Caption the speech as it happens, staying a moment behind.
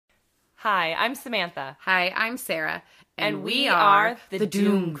Hi, I'm Samantha. Hi, I'm Sarah. And we are the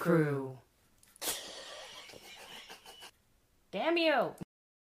Doom Crew. Damn you!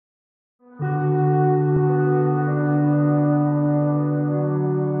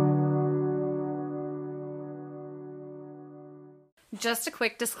 Just a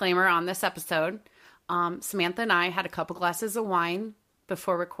quick disclaimer on this episode. Samantha and I had a couple glasses of wine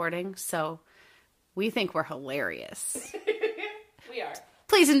before recording, so we think we're hilarious. We are.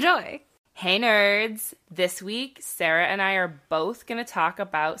 Please enjoy. Hey nerds! This week, Sarah and I are both going to talk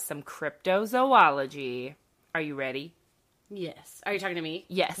about some cryptozoology. Are you ready? Yes. Are you talking to me?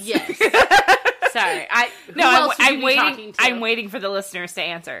 Yes. Yes. Sorry. I'm waiting for the listeners to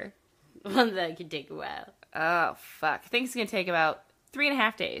answer. Well, that could take a while. Oh, fuck. I think it's going to take about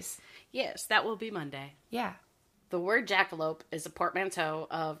 3.5 days. Yes, that will be Monday. Yeah. The word jackalope is a portmanteau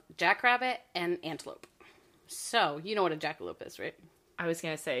of jackrabbit and antelope. So, you know what a jackalope is, right? I was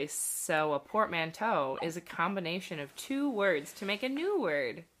going to say, so a portmanteau is a combination of two words to make a new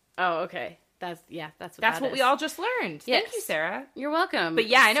word. Oh, okay. That's what we all just learned. Yes. Thank you, Sarah. You're welcome. But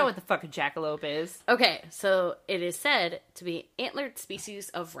yeah, I know what the fuck a jackalope is. Okay, so it is said to be antlered species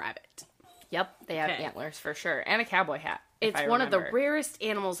of rabbit. Yep, they have antlers for sure. And a cowboy hat. It's one of the rarest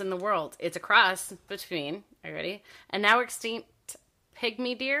animals in the world. It's a cross between, are you ready? A now extinct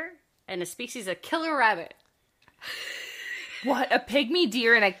pygmy deer and a species of killer rabbit. What? A pygmy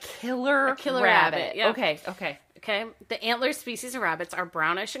deer and a killer rabbit. Yep. Okay. The antler species of rabbits are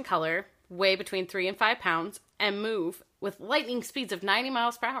brownish in color, weigh between 3 and 5 pounds, and move with lightning speeds of 90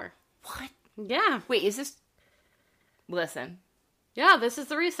 miles per hour. What? Yeah. Wait, is this... Listen. Yeah, this is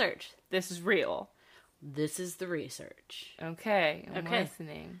the research. This is real. This is the research. Okay, I'm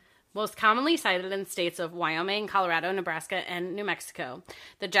listening. Most commonly sighted in states of Wyoming, Colorado, Nebraska, and New Mexico.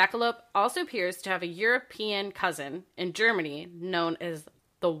 The jackalope also appears to have a European cousin in Germany known as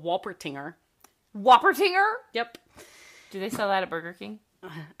the Wappertinger. Wappertinger? Yep. Do they sell that at Burger King?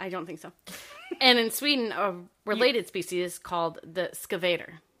 I don't think so. And in Sweden, a related species called the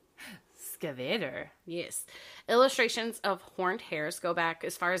Skavator. Skavator? Yes. Illustrations of horned hares go back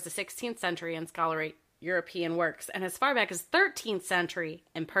as far as the 16th century in scholarly European works, and as far back as 13th century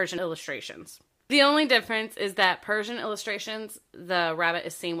in Persian illustrations. The only difference is that Persian illustrations, the rabbit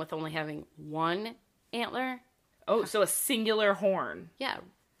is seen with only having one antler. Oh, so a singular horn. Yeah,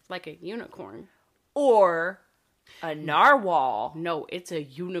 like a unicorn. Or a narwhal. No, it's a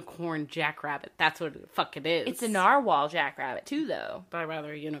unicorn jackrabbit. That's what the fuck it is. It's a narwhal jackrabbit too, though. But I'd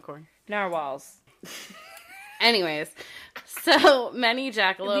rather a unicorn. Narwhals. Anyways, so many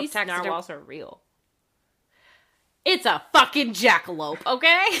jackalope These narwhals are real. It's a fucking jackalope,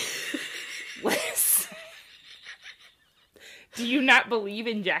 okay? Listen. Do you not believe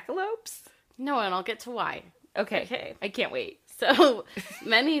in jackalopes? No, and I'll get to why. Okay. I can't wait. So,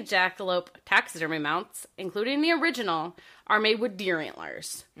 many jackalope taxidermy mounts, including the original, are made with deer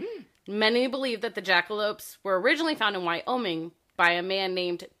antlers. Many believe that the jackalopes were originally found in Wyoming by a man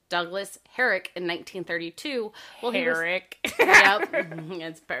named Douglas Herrick in 1932. Herrick. Yep,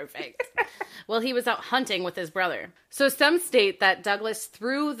 it's perfect. Well, he was out hunting with his brother. So some state that Douglas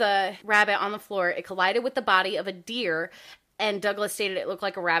threw the rabbit on the floor. It collided with the body of a deer, and Douglas stated it looked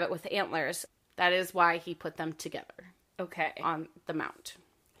like a rabbit with antlers. That is why he put them together. Okay. On the mount.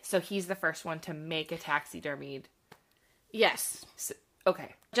 So he's the first one to make a taxidermied. Yes.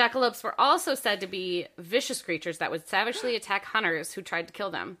 Okay. Jackalopes were also said to be vicious creatures that would savagely attack hunters who tried to kill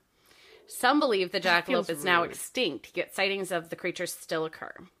them. Some believe the jackalope is now extinct, yet sightings of the creatures still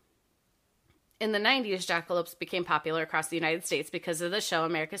occur. In the 90s, jackalopes became popular across the United States because of the show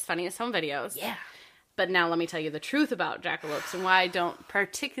America's Funniest Home Videos. Yeah. But now let me tell you the truth about jackalopes and why I don't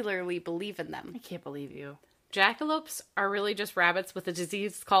particularly believe in them. I can't believe you. Jackalopes are really just rabbits with a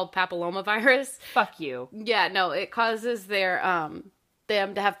disease called papillomavirus. Fuck you. Yeah, no, it causes them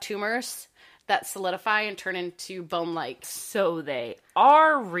to have tumors that solidify and turn into bone-like. So they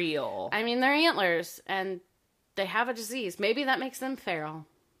are real. I mean, they're antlers, and they have a disease. Maybe that makes them feral.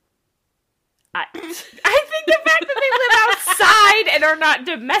 I think the fact that they live outside and are not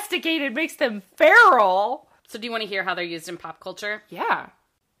domesticated makes them feral. So do you want to hear how they're used in pop culture? Yeah.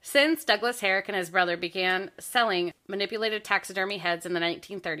 Since Douglas Herrick and his brother began selling manipulated taxidermy heads in the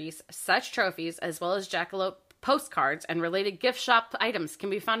 1930s, such trophies, as well as jackalope postcards and related gift shop items, can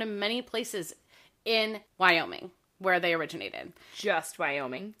be found in many places in Wyoming, where they originated. Just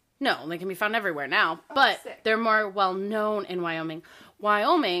Wyoming? No, they can be found everywhere now, but they're more well known in Wyoming.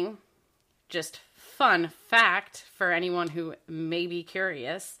 Wyoming, just fun fact for anyone who may be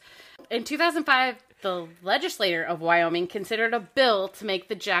curious, in 2005, the legislature of Wyoming considered a bill to make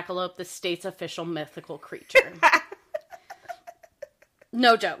the jackalope the state's official mythical creature.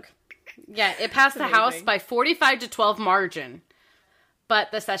 No joke. Yeah, it passed the Amazing. House by 45-12 margin.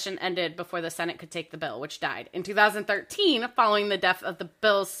 But the session ended before the Senate could take the bill, which died. In 2013, following the death of the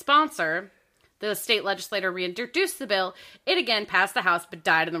bill's sponsor, the state legislature reintroduced the bill. It again passed the House, but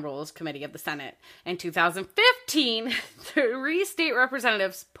died in the Rules Committee of the Senate. In 2015, 3 state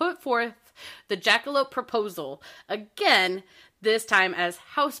representatives put forth the jackalope proposal, again, this time as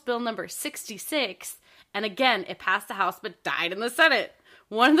House Bill number 66, and again, it passed the House, but died in the Senate.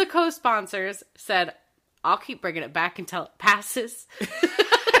 One of the co-sponsors said, I'll keep bringing it back until it passes.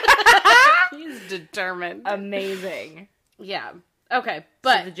 He's determined. Amazing. Yeah. Okay,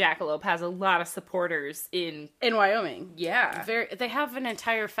 but so the jackalope has a lot of supporters in Wyoming. Yeah. They have an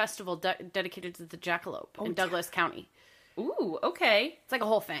entire festival dedicated to the jackalope in Douglas County. Ooh, okay. It's like a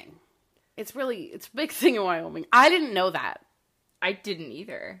whole thing. It's a big thing in Wyoming. I didn't know that. I didn't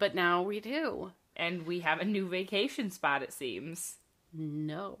either. But now we do. And we have a new vacation spot, it seems.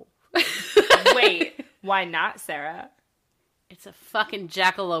 No. Wait, why not, Sarah? It's a fucking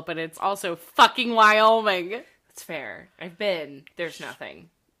jackalope, and it's also fucking Wyoming. That's fair. I've been. There's nothing.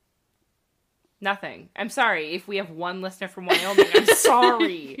 Nothing. I'm sorry. If we have one listener from Wyoming, I'm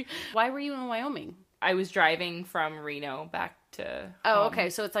sorry. Why were you in Wyoming? I was driving from Reno back to Oh, home. okay.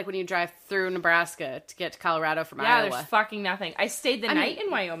 So it's like when you drive through Nebraska to get to Colorado from Yeah, Iowa. there's fucking nothing. I stayed the night in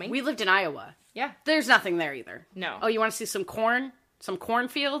Wyoming. We lived in Iowa. Yeah. There's nothing there either. No. Oh, you want to see some corn? Some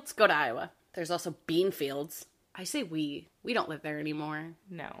cornfields? Go to Iowa. There's also bean fields. I say we. We don't live there anymore.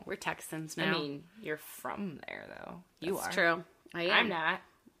 No. We're Texans now. I mean, you're from there, though. You That's are. true. I am. I'm not.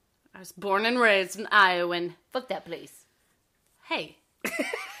 I was born and raised in Iowa. Fuck that place. Hey.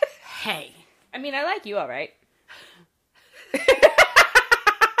 Hey. I mean, I like you all right.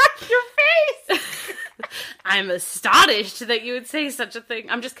 Your face! I'm astonished that you would say such a thing.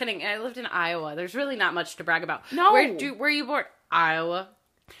 I'm just kidding. I lived in Iowa. There's really not much to brag about. No. Where are you born? Iowa.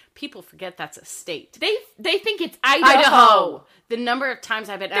 People forget that's a state. They think it's Idaho. The number of times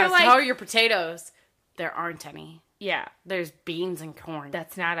I've been They're asked, like- how are your potatoes? There aren't any. Yeah. There's beans and corn.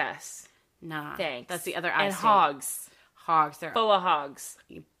 That's not us. Nah. Thanks. That's the other And state. hogs. Hogs. There are Full of hogs.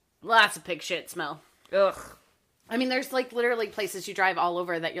 lots of pig shit smell. Ugh. I mean, there's like literally places you drive all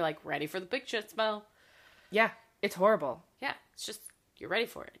over that you're like ready for the pig shit smell. Yeah. It's horrible. Yeah. It's just, you're ready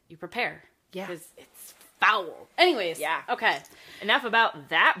for it. You prepare. Yeah. Because it's foul. Anyways. Yeah. Okay. Enough about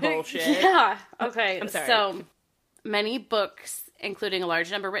that bullshit. Yeah. Okay. I'm sorry. So, many books, including a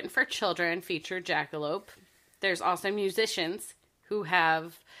large number written for children, feature jackalope. There's also musicians who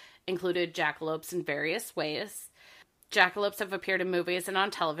have included jackalopes in various ways. Jackalopes have appeared in movies and on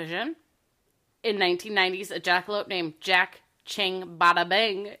television. In 1990s, a jackalope named Jack Ching Bada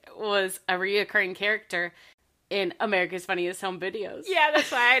Bang was a reoccurring character in America's Funniest Home Videos. Yeah,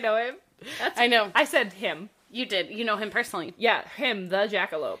 that's why I know him. I know. I said him. You did. You know him personally. Yeah, him, the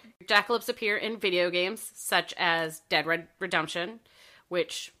jackalope. Jackalopes appear in video games such as Dead Red Redemption,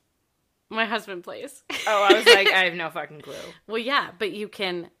 which my husband plays. Oh, I was like, I have no fucking clue. Well, yeah, but you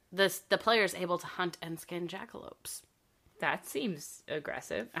can... The player is able to hunt and skin jackalopes. That seems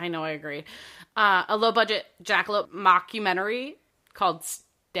aggressive. I know, I agree. A low-budget jackalope mockumentary called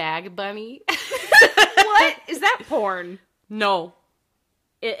Stagbunny. What? Is that porn? No.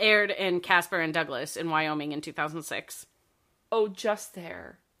 It aired in Casper and Douglas in Wyoming in 2006. Oh, just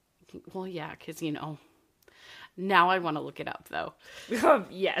there. Well, yeah, because, you know. Now I want to look it up, though.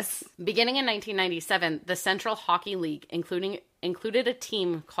 Yes. Beginning in 1997, the Central Hockey League included a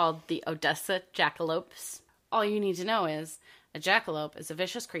team called the Odessa Jackalopes. All you need to know is a jackalope is a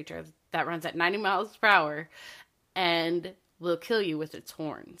vicious creature that runs at 90 miles per hour and will kill you with its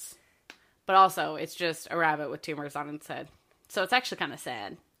horns. But also, it's just a rabbit with tumors on its head. So it's actually kind of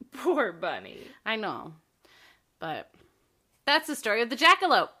sad. Poor bunny. I know. But that's the story of the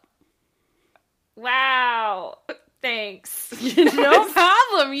jackalope. Wow. Thanks. No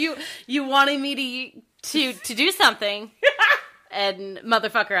problem. You wanted me to do something. And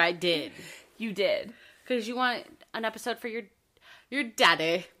motherfucker, I did. You did. Because you want an episode for your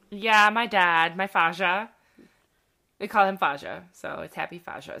daddy. Yeah, my dad, my Faja. We call him Faja, so it's Happy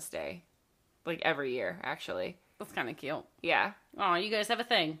Faja's Day. Like every year, actually. That's kind of cute. Yeah. Oh, you guys have a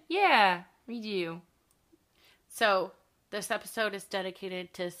thing. Yeah, we do. So, this episode is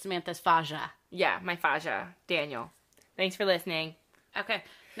dedicated to Samantha's Faja. Yeah, my Faja, Daniel. Thanks for listening. Okay,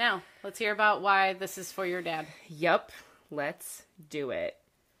 now, let's hear about why this is for your dad. Yup, let's do it.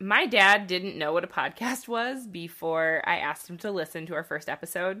 My dad didn't know what a podcast was before I asked him to listen to our first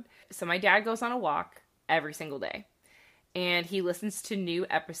episode. So my dad goes on a walk every single day. And he listens to new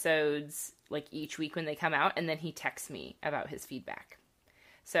episodes like each week when they come out. And then he texts me about his feedback.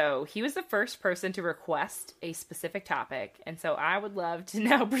 So he was the first person to request a specific topic. And so I would love to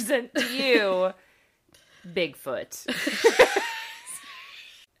now present to you Bigfoot.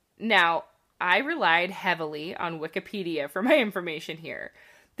 Now, I relied heavily on Wikipedia for my information here.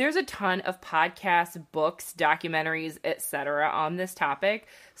 There's a ton of podcasts, books, documentaries, etc. on this topic,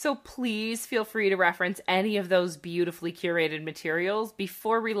 so please feel free to reference any of those beautifully curated materials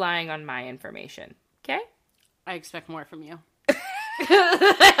before relying on my information. Okay? I expect more from you.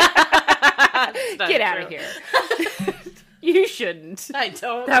 Get out of here. You shouldn't. I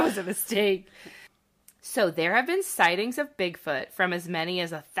don't. That was a mistake. So there have been sightings of Bigfoot from as many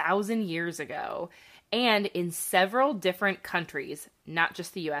as 1,000 years ago, and in several different countries, not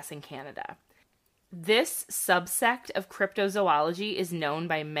just the US and Canada. This subsect of cryptozoology is known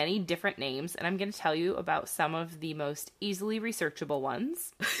by many different names, and I'm going to tell you about some of the most easily researchable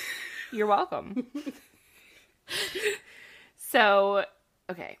ones. You're welcome. So,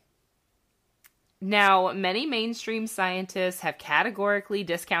 okay. Now, many mainstream scientists have categorically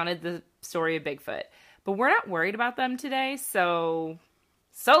discounted the story of Bigfoot, but we're not worried about them today, so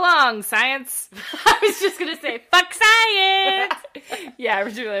long, science! I was just going to say, fuck science! Yeah,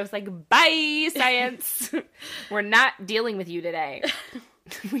 originally I was like, bye, science! We're not dealing with you today.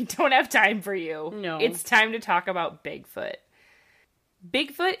 We don't have time for you. No. It's time to talk about Bigfoot.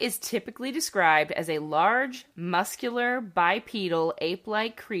 Bigfoot is typically described as a large, muscular, bipedal,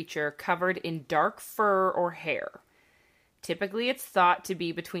 ape-like creature covered in dark fur or hair. Typically, it's thought to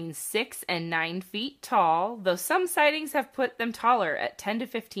be between 6 and 9 feet tall, though some sightings have put them taller at 10 to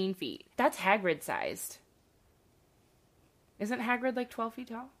 15 feet. That's Hagrid-sized. Isn't Hagrid like 12 feet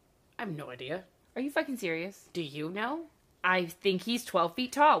tall? I have no idea. Are you fucking serious? Do you know? I think he's 12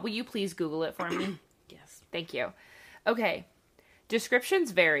 feet tall. Will you please Google it for me? Yes. Thank you. Okay.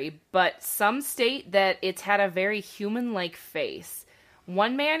 Descriptions vary, but some state that it's had a very human-like face.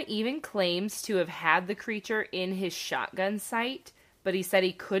 One man even claims to have had the creature in his shotgun sight, but he said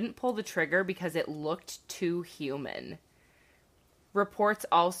he couldn't pull the trigger because it looked too human. Reports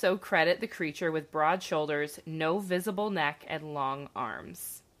also credit the creature with broad shoulders, no visible neck, and long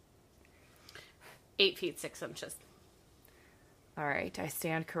arms. 8 feet 6 inches. All right, I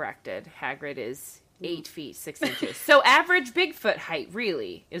stand corrected. Hagrid is 8 feet 6 inches. So average Bigfoot height,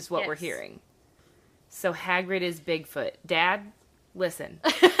 really, is what we're hearing. So Hagrid is Bigfoot. Dad, listen.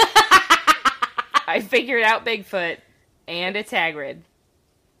 I figured out Bigfoot, and it's Hagrid.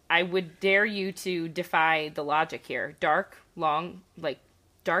 I would dare you to defy the logic here. Dark, long, like,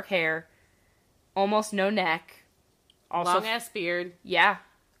 dark hair, almost no neck. Also, long-ass beard. Yeah.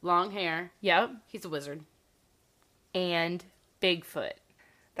 Long hair. Yep. He's a wizard. And Bigfoot.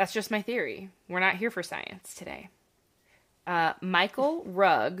 That's just my theory. We're not here for science today. Michael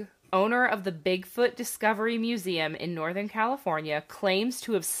Rugg, owner of the Bigfoot Discovery Museum in Northern California, claims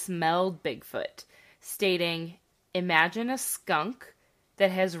to have smelled Bigfoot, stating, "Imagine a skunk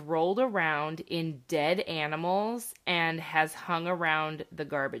that has rolled around in dead animals and has hung around the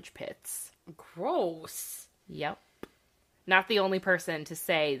garbage pits." Gross. Yep. Not the only person to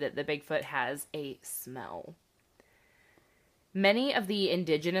say that the Bigfoot has a smell. Many of the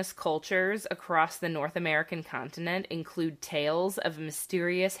indigenous cultures across the North American continent include tales of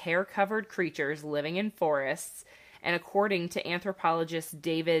mysterious hair-covered creatures living in forests, and according to anthropologist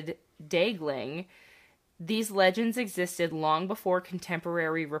David Daegling, these legends existed long before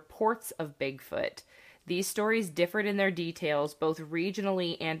contemporary reports of Bigfoot. These stories differed in their details both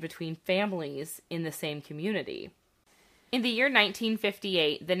regionally and between families in the same community. In the year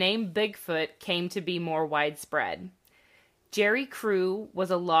 1958, the name Bigfoot came to be more widespread. Jerry Crew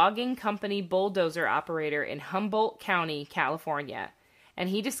was a logging company bulldozer operator in Humboldt County, California, and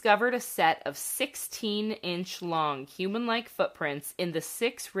he discovered a set of 16-inch long human-like footprints in the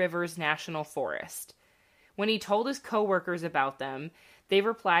Six Rivers National Forest. When he told his coworkers about them, they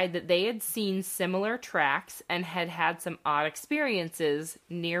replied that they had seen similar tracks and had had some odd experiences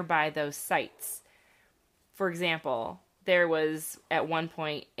nearby those sites. For example, there was, at one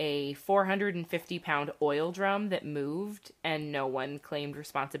point, a 450-pound oil drum that moved, and no one claimed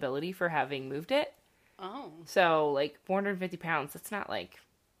responsibility for having moved it. Oh. So, 450 pounds, that's not,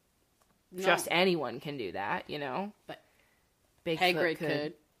 just anyone can do that, you know? But Bigfoot Hagrid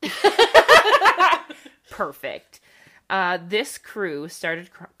could. Perfect. This crew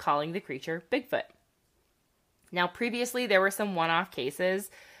started calling the creature Bigfoot. Now, previously, there were some one-off cases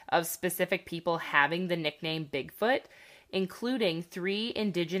of specific people having the nickname Bigfoot, including 3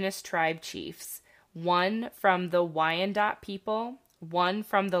 indigenous tribe chiefs, one from the Wyandot people, one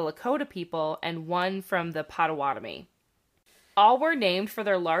from the Lakota people, and one from the Potawatomi. All were named for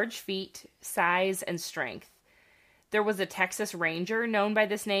their large feet, size, and strength. There was a Texas Ranger known by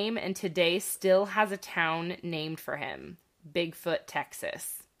this name and today still has a town named for him, Bigfoot,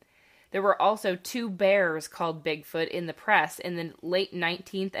 Texas. There were also 2 bears called Bigfoot in the press in the late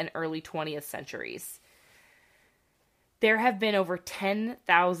 19th and early 20th centuries. There have been over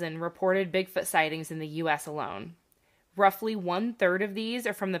 10,000 reported Bigfoot sightings in the U.S. alone. Roughly 1/3 of these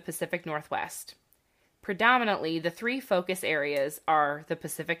are from the Pacific Northwest. Predominantly, the 3 focus areas are the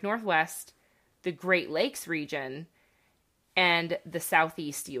Pacific Northwest, the Great Lakes region, and the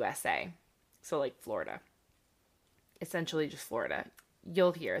Southeast USA. So like Florida. Essentially just Florida.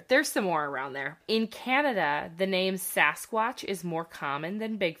 You'll hear it. There's some more around there. In Canada, the name Sasquatch is more common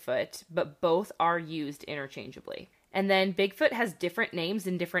than Bigfoot, but both are used interchangeably. And then Bigfoot has different names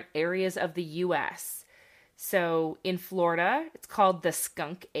in different areas of the U.S. So in Florida, it's called the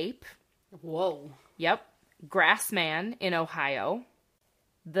skunk ape. Whoa. Yep. Grassman in Ohio.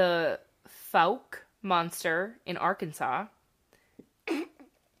 The Fouke monster in Arkansas.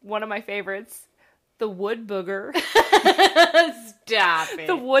 One of my favorites. The wood booger. Stop it.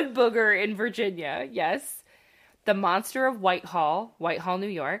 The wood booger in Virginia, yes. The monster of Whitehall, New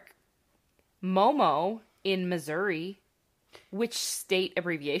York. Momo in Missouri. Which state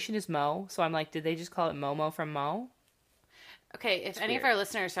abbreviation is Mo? So I'm like, did they just call it Momo from Mo? Okay, if any of our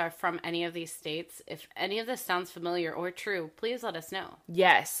listeners are from any of these states, if any of this sounds familiar or true, please let us know.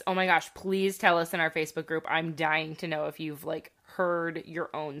 Yes. Oh my gosh, please tell us in our Facebook group. I'm dying to know if you've heard your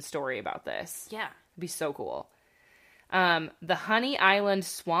own story about this. Yeah. It'd be so cool. The Honey Island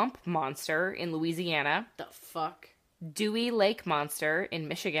Swamp Monster in Louisiana. The fuck? Dewey Lake Monster in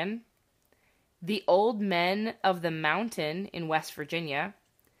Michigan. The Old Men of the Mountain in West Virginia.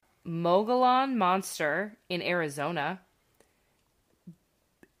 Mogollon Monster in Arizona.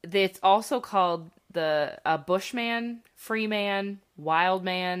 It's also called the Bushman, Freeman,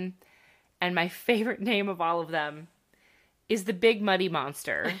 Wildman, and my favorite name of all of them is the Big Muddy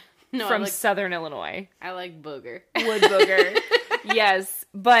Monster from Southern Illinois. I like booger. Wood booger. Yes,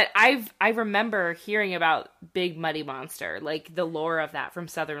 but I remember hearing about Big Muddy Monster, the lore of that from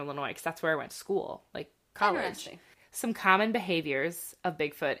Southern Illinois, because that's where I went to school, college. Some common behaviors of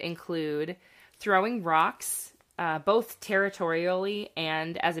Bigfoot include throwing rocks, both territorially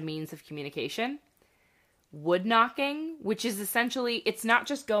and as a means of communication. Wood knocking, which is essentially, it's not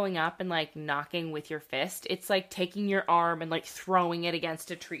just going up and knocking with your fist. It's taking your arm and throwing it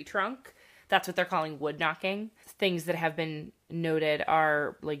against a tree trunk. That's what they're calling wood knocking. Things that have been noted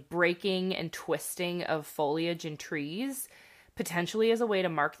are breaking and twisting of foliage in trees, potentially as a way to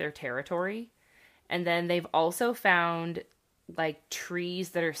mark their territory. And then they've also found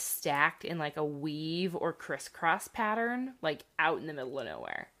trees that are stacked in a weave or crisscross pattern, out in the middle of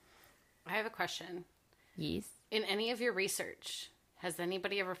nowhere. I have a question. Yes. In any of your research, has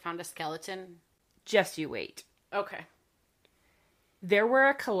anybody ever found a skeleton? Just you wait. Okay. There were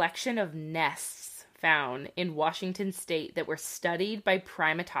a collection of nests found in Washington state that were studied by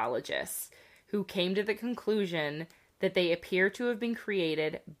primatologists who came to the conclusion that they appear to have been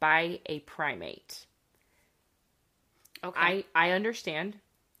created by a primate. Okay. I understand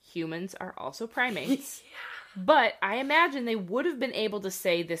humans are also primates, but I imagine they would have been able to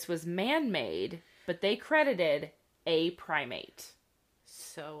say this was man-made, but they credited a primate.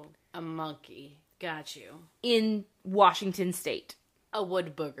 So, a monkey. Got you. In Washington state. A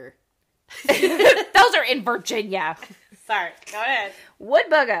wood booger. Those are in Virginia. Sorry, go ahead. Wood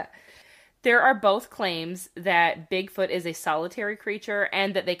booger. There are both claims that Bigfoot is a solitary creature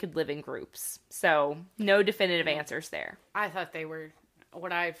and that they could live in groups. So, no definitive answers there. I thought they were,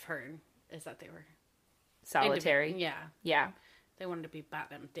 what I've heard is that they were solitary. Yeah. They wanted to be by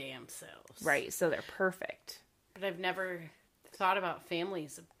them damn selves. Right, so they're perfect. But I've never thought about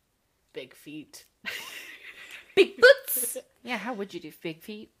families of big feet. Big boots! Yeah, how would you do big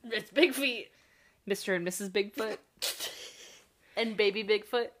feet? It's big feet. Mr. and Mrs. Bigfoot. And baby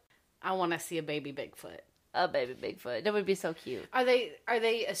Bigfoot. I want to see a baby Bigfoot. A baby Bigfoot. That would be so cute. Are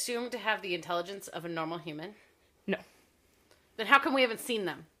they assumed to have the intelligence of a normal human? No. Then how come we haven't seen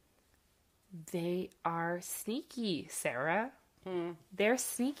them? They are sneaky, Sarah. They're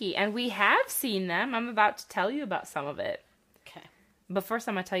sneaky. And we have seen them. I'm about to tell you about some of it. Okay. But first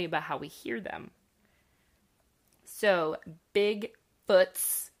I'm going to tell you about how we hear them. So,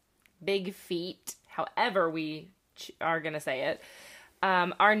 Bigfoots, big feet, however we are going to say it,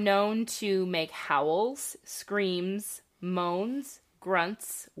 are known to make howls, screams, moans,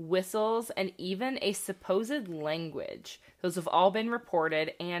 grunts, whistles, and even a supposed language. Those have all been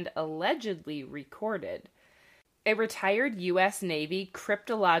reported and allegedly recorded. A retired U.S. Navy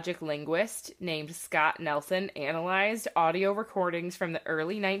cryptologic linguist named Scott Nelson analyzed audio recordings from the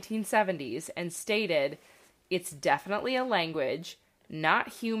early 1970s and stated, it's definitely a language, not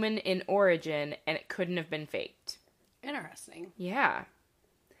human in origin, and it couldn't have been faked. Interesting. Yeah.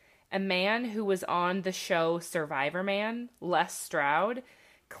 A man who was on the show Survivor Man, Les Stroud,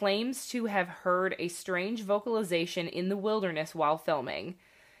 claims to have heard a strange vocalization in the wilderness while filming.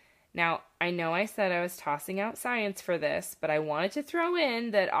 Now, I know I said I was tossing out science for this, but I wanted to throw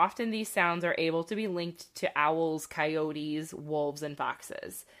in that often these sounds are able to be linked to owls, coyotes, wolves, and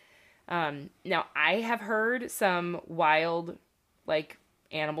foxes. Now, I have heard some wild,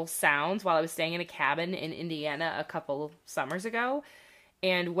 animal sounds while I was staying in a cabin in Indiana a couple summers ago.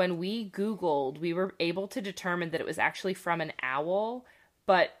 And when we Googled, we were able to determine that it was actually from an owl.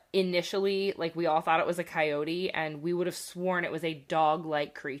 But initially, we all thought it was a coyote, and we would have sworn it was a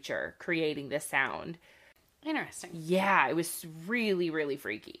dog-like creature creating this sound. Interesting. Yeah, it was really, really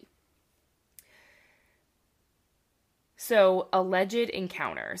freaky. So, alleged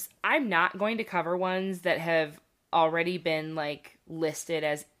encounters. I'm not going to cover ones that have already been, listed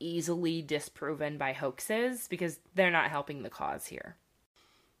as easily disproven by hoaxes, because they're not helping the cause here.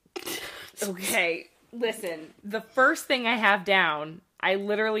 Okay, listen. The first thing I have down, I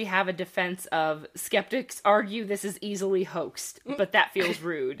literally have a defense of skeptics argue this is easily hoaxed, but that feels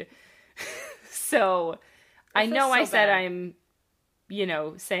rude. So, I know I said I'm,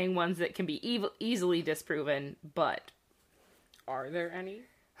 saying ones that can be easily disproven, but... Are there any?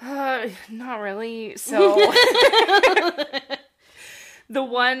 Not really. So, the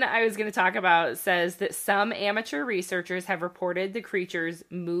one I was going to talk about says that some amateur researchers have reported the creatures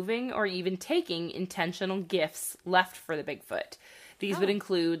moving or even taking intentional gifts left for the Bigfoot. These would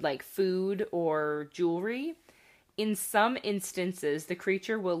include, food or jewelry. In some instances, the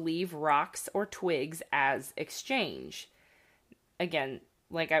creature will leave rocks or twigs as exchange. Again,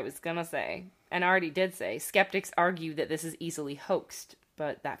 like I was going to say, and I already did say, skeptics argue that this is easily hoaxed,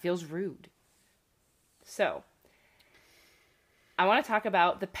 but that feels rude. So, I want to talk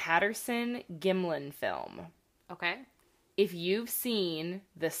about the Patterson-Gimlin film. Okay. If you've seen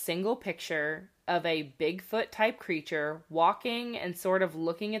the single picture of a Bigfoot-type creature walking and sort of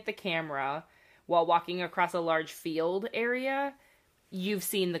looking at the camera while walking across a large field area, you've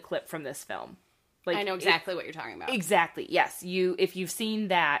seen the clip from this film. I know exactly what you're talking about. Exactly, yes. If you've seen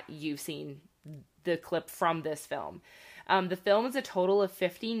that, you've seen the clip from this film. The film is a total of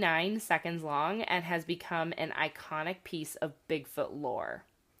 59 seconds long and has become an iconic piece of Bigfoot lore.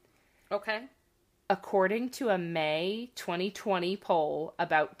 Okay. According to a May 2020 poll,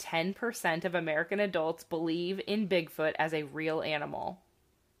 about 10% of American adults believe in Bigfoot as a real animal.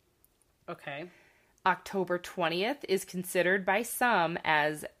 Okay. October 20th is considered by some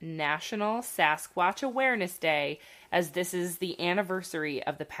as National Sasquatch Awareness Day, as this is the anniversary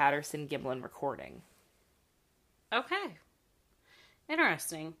of the Patterson-Gimlin recording. Okay.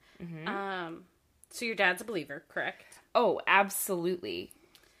 Interesting. Mm-hmm. So your dad's a believer, correct? Oh, absolutely.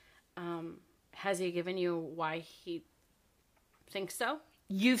 Has he given you why he thinks so?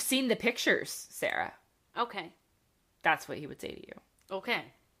 You've seen the pictures, Sarah. Okay. That's what he would say to you. Okay.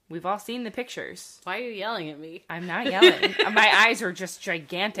 We've all seen the pictures. Why are you yelling at me? I'm not yelling. My eyes are just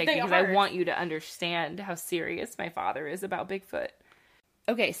gigantic because are. I want you to understand how serious my father is about Bigfoot.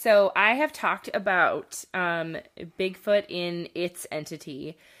 Okay, so I have talked about Bigfoot in its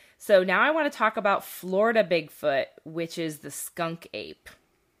entity. So now I want to talk about Florida Bigfoot, which is the skunk ape.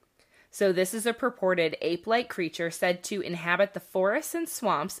 So this is a purported ape-like creature said to inhabit the forests and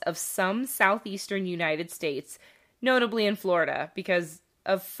swamps of some southeastern United States, notably in Florida, because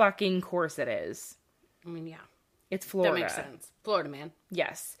of fucking course it is. I mean, yeah. It's Florida. That makes sense. Florida, man.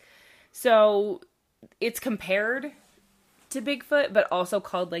 Yes. So it's compared to Bigfoot, but also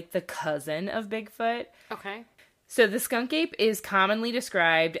called the cousin of Bigfoot. Okay. So the skunk ape is commonly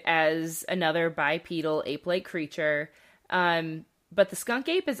described as another bipedal ape-like creature. But the skunk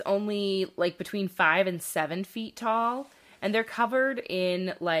ape is only between 5 and 7 feet tall, and they're covered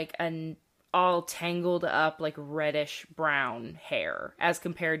in an all tangled up reddish brown hair, as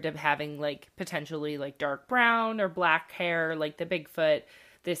compared to having potentially dark brown or black hair like the Bigfoot.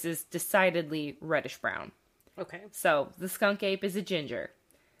 This is decidedly reddish brown. Okay. So the skunk ape is a ginger.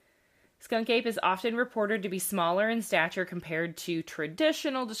 Skunk ape is often reported to be smaller in stature compared to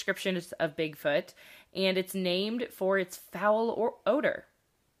traditional descriptions of Bigfoot, and it's named for its foul odor,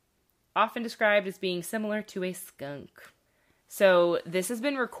 often described as being similar to a skunk. So this has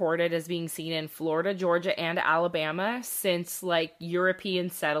been recorded as being seen in Florida, Georgia, and Alabama since European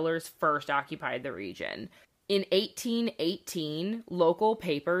settlers first occupied the region. In 1818, local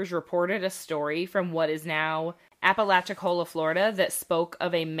papers reported a story from what is now Apalachicola, Florida, that spoke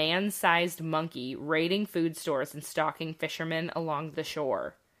of a man-sized monkey raiding food stores and stalking fishermen along the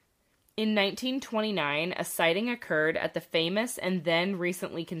shore. In 1929, a sighting occurred at the famous and then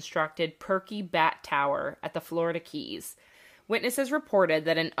recently constructed Perky Bat Tower at the Florida Keys. Witnesses reported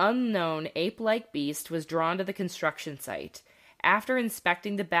that an unknown ape-like beast was drawn to the construction site. After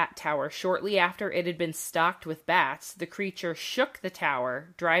inspecting the bat tower shortly after it had been stocked with bats, the creature shook the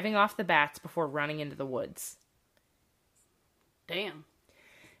tower, driving off the bats before running into the woods. Damn.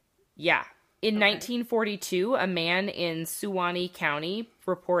 Yeah. In 1942, a man in Suwannee County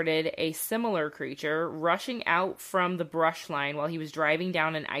reported a similar creature rushing out from the brush line while he was driving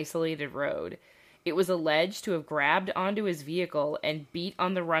down an isolated road. It was alleged to have grabbed onto his vehicle and beat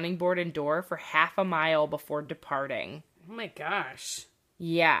on the running board and door for half a mile before departing. Oh my gosh.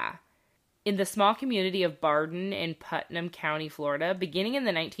 Yeah. In the small community of Barden in Putnam County, Florida, beginning in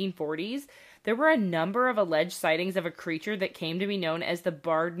the 1940s, there were a number of alleged sightings of a creature that came to be known as the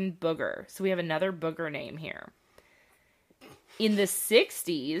Barden Booger. So we have another booger name here. In the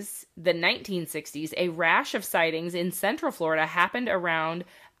 1960s, a rash of sightings in Central Florida happened around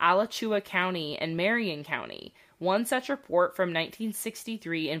Alachua County and Marion County. One such report from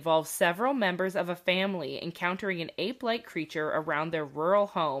 1963 involved several members of a family encountering an ape-like creature around their rural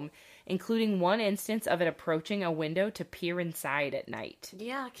home, including one instance of it approaching a window to peer inside at night.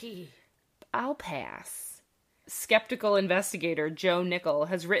 Yucky. I'll pass. Skeptical investigator Joe Nickel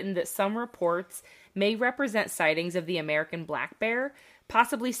has written that some reports may represent sightings of the American black bear,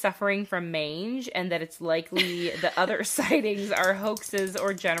 possibly suffering from mange, and that it's likely the other sightings are hoaxes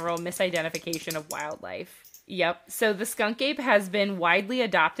or general misidentification of wildlife. Yep, so the skunk ape has been widely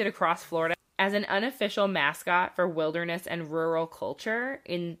adopted across Florida as an unofficial mascot for wilderness and rural culture,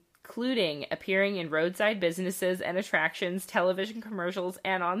 including appearing in roadside businesses and attractions, television commercials,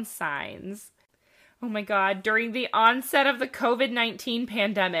 and on signs. Oh my god, during the onset of the COVID-19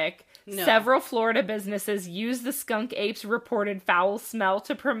 pandemic, several Florida businesses used the skunk ape's reported foul smell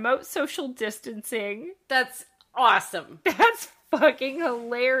to promote social distancing. That's awesome. That's fucking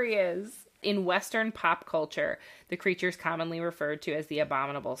hilarious. In Western pop culture, the creature is commonly referred to as the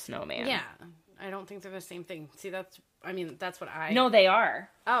abominable snowman. Yeah, I don't think they're the same thing. See, that's what I... No, they are.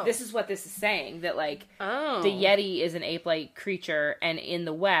 Oh. This is what this is saying, that, like, the Yeti is an ape-like creature, and in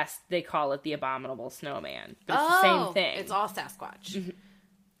the West, they call it the abominable snowman. But it's the same thing. It's all Sasquatch. Mm-hmm.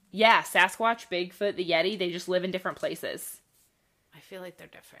 Yeah, Sasquatch, Bigfoot, the Yeti, they just live in different places. I feel like they're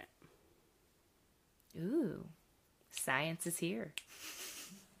different. Ooh, science is here.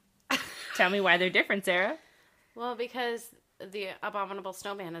 Tell me why they're different, Sarah. Well, because the abominable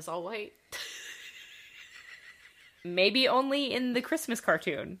snowman is all white. Maybe only in the Christmas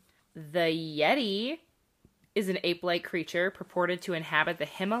cartoon. The Yeti is an ape-like creature purported to inhabit the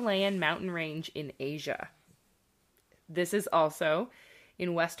Himalayan mountain range in Asia. This is also,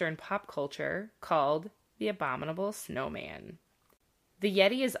 in Western pop culture, called the abominable snowman. The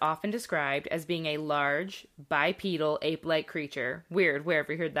Yeti is often described as being a large, bipedal, ape-like creature. Weird, where have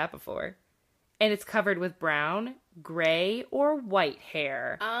you heard that before? And it's covered with brown, gray, or white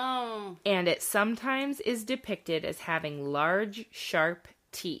hair. Oh. And it sometimes is depicted as having large, sharp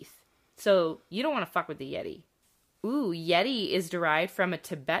teeth. So you don't want to fuck with the Yeti. Ooh, Yeti is derived from a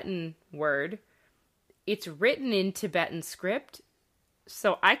Tibetan word. It's written in Tibetan script,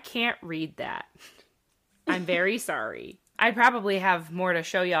 so I can't read that. I'm very sorry. I'd probably have more to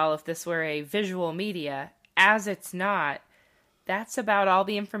show y'all if this were a visual media. As it's not, that's about all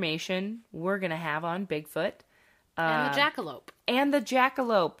the information we're going to have on Bigfoot. And the jackalope. And the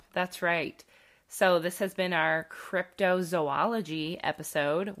jackalope, that's right. So this has been our cryptozoology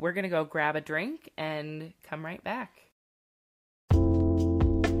episode. We're going to go grab a drink and come right back.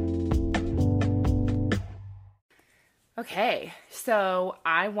 Okay, so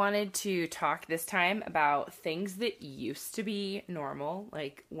I wanted to talk this time about things that used to be normal,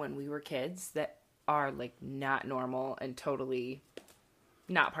 like when we were kids, that are like not normal and totally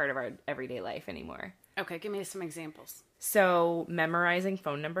not part of our everyday life anymore. Okay, give me some examples. So, memorizing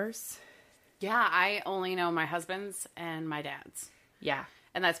phone numbers. Yeah, I only know my husband's and my dad's. Yeah.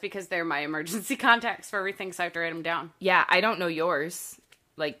 And that's because they're my emergency contacts for everything, so I have to write them down. Yeah, I don't know yours,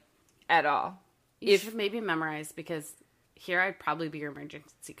 like, at all. You should maybe memorize, because here I'd probably be your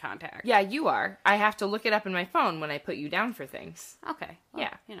emergency contact. Yeah, you are. I have to look it up in my phone when I put you down for things. Okay. Well,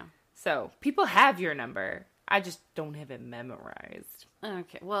 yeah. You know. So, people have your number. I just don't have it memorized.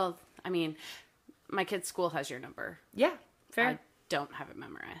 Okay. Well, I mean, my kid's school has your number. Yeah, fair. I don't have it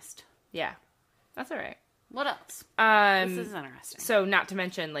memorized. Yeah, that's all right. What else? This is interesting. So, not to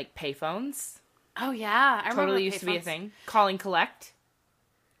mention, like, payphones. Oh, yeah. I remember totally used to be a thing. Calling collect.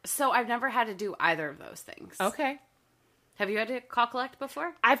 So, I've never had to do either of those things. Okay. Have you had to call collect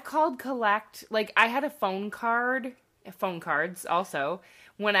before? I've called collect. Like, I had a phone card phone cards also.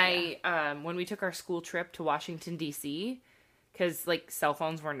 When we took our school trip to Washington, D.C., because, like, cell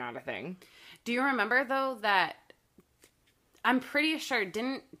phones were not a thing. Do you remember, though, that I'm pretty sure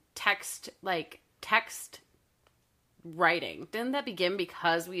didn't text writing, didn't that begin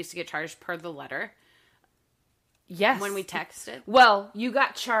because we used to get charged per the letter? Yes. When we texted? Well, you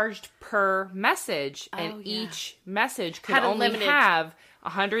got charged per message, and each message could only have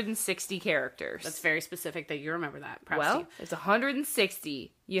 160 characters. That's very specific that you remember that. Props well, to you. It's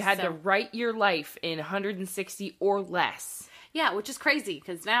 160. You had to write your life in 160 or less. Yeah, which is crazy,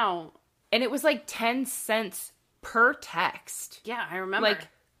 because now... And it was like 10 cents per text. Yeah, I remember. Like,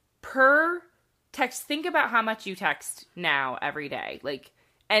 per text. Think about how much you text now every day. Like,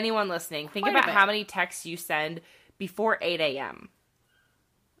 anyone listening, think about how many texts you send before 8 a.m.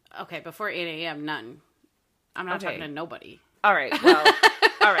 Okay, before 8 a.m., none. I'm not talking to nobody. All right,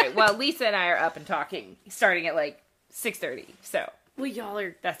 well, Lisa and I are up and talking, starting at, like, 6:30, so. Well, y'all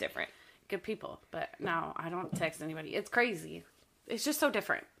are... That's different. Good people, but no, I don't text anybody. It's crazy. It's just so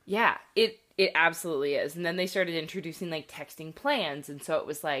different. Yeah, it absolutely is. And then they started introducing, like, texting plans, and so it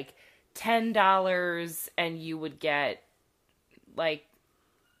was, like, $10, and you would get, like,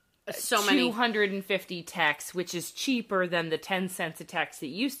 so many 250 texts, which is cheaper than the 10 cents a text it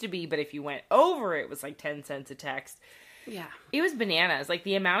used to be, but if you went over, it was, like, 10 cents a text. Yeah. It was bananas. Like,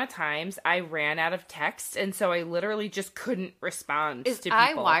 the amount of times I ran out of text, and so I literally just couldn't respond to people.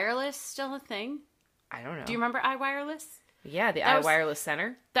 Is iWireless still a thing? I don't know. Do you remember iWireless? Yeah, the iWireless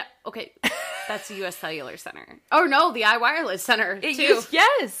Center. Okay, that's the U.S. Cellular Center. Oh, no, the iWireless Center, too.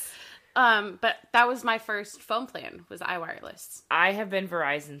 Yes! But that was my first phone plan, was iWireless. I have been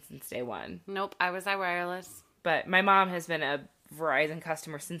Verizon since day one. Nope, I was iWireless. But my mom has been a Verizon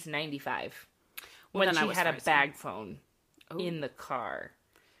customer since 95. When she had a bag phone in the car.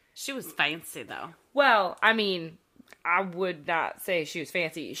 She was fancy, though. Well, I mean, I would not say she was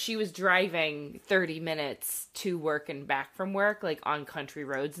fancy. She was driving 30 minutes to work and back from work, like on country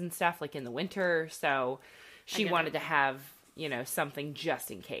roads and stuff, like in the winter. So she wanted to have, you know, something just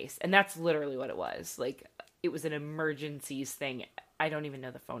in case. And that's literally what it was. Like, it was an emergencies thing. I don't even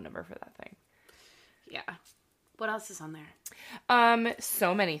know the phone number for that thing. Yeah. What else is on there?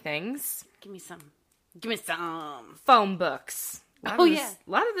 So many things. Give me some. Phone books. A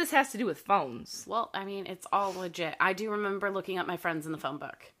lot of this has to do with phones. Well, I mean, it's all legit. I do remember looking up my friends in the phone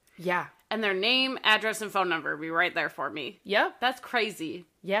book. Yeah. And their name, address, and phone number would be right there for me. Yep. That's crazy.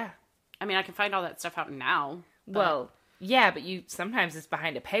 Yeah. I mean, I can find all that stuff out now. Well, yeah, but sometimes it's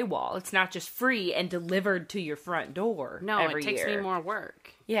behind a paywall. It's not just free and delivered to your front door every year. It takes me more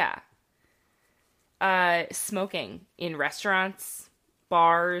work. Yeah. Smoking in restaurants,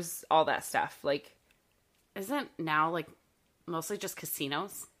 bars, all that stuff. Like, isn't now, like, mostly just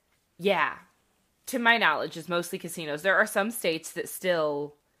casinos? Yeah. To my knowledge, it's mostly casinos. There are some states that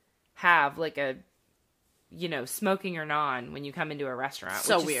still have, like, a, you know, smoking or non when you come into a restaurant.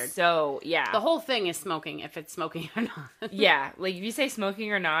 So weird. So, yeah. The whole thing is smoking, if it's smoking or not. Yeah. Like, if you say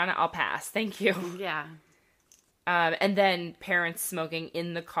smoking or non, I'll pass. Thank you. Yeah. And then parents smoking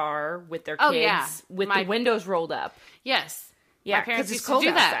in the car with their kids with the windows rolled up. Yes. Yeah, my parents used to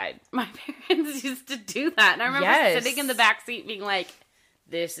do that. My parents used to do that. And I remember sitting in the back seat being like,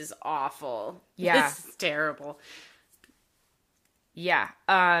 this is awful. Yeah. This is terrible. Yeah.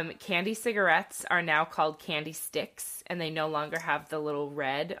 Candy cigarettes are now called candy sticks, and they no longer have the little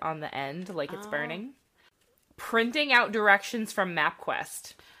red on the end like it's burning. Printing out directions from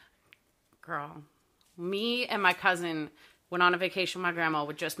MapQuest. Girl. Me and my cousin went on a vacation with my grandma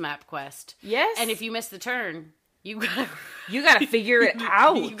with just MapQuest. Yes. And if you miss the turn... You gotta figure it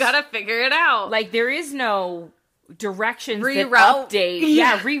out. You gotta figure it out. Like, there is no directions that update.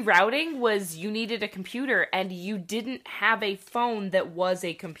 Yeah, rerouting was you needed a computer, and you didn't have a phone that was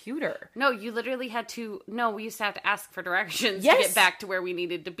a computer. No, you literally had to... No, we used to have to ask for directions to get back to where we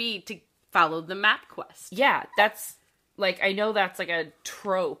needed to be to follow the MapQuest. Yeah, that's... Like, I know that's like a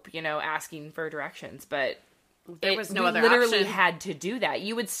trope, you know, asking for directions, but... There was no other literally option. Had to do that.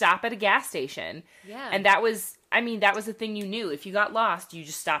 You would stop at a gas station. Yeah. And that was, I mean, that was the thing you knew. If you got lost, you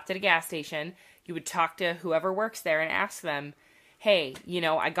just stopped at a gas station. You would talk to whoever works there and ask them, hey, you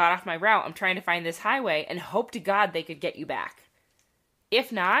know, I got off my route. I'm trying to find this highway, and hope to God they could get you back.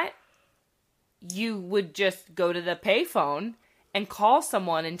 If not, you would just go to the payphone and call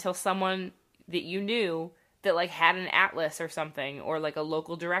someone until someone that you knew that, like, had an atlas or something, or, like, a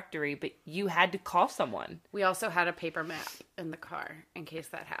local directory, but you had to call someone. We also had a paper map in the car, in case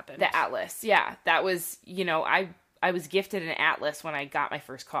that happened. The atlas, yeah. That was, you know, I was gifted an atlas when I got my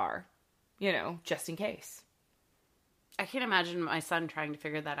first car. You know, just in case. I can't imagine my son trying to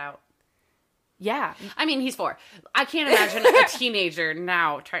figure that out. Yeah. I mean, he's 4. I can't imagine a teenager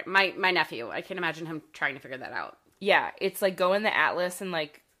now. My nephew, I can't imagine him trying to figure that out. Yeah, it's like go in the atlas and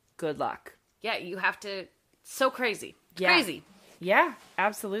like, good luck. Yeah, you have to. So crazy. Yeah. Crazy. Yeah,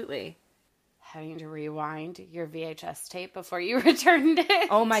 absolutely. Having to rewind your VHS tape before you returned it.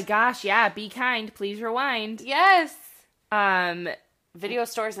 Oh my gosh, yeah. Be kind. Please rewind. Yes. Um, Video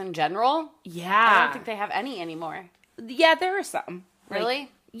stores in general. yeah. I don't think they have any anymore. Yeah, there are some. Really? Like,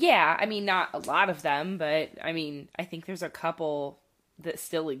 yeah, I mean, not a lot of them, but I mean, I think there's a couple that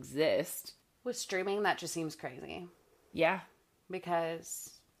still exist. With streaming, that just seems crazy. Yeah.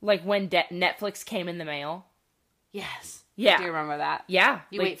 Because... Like when Netflix came in the mail. Yes. Yeah. Do you remember that? Yeah.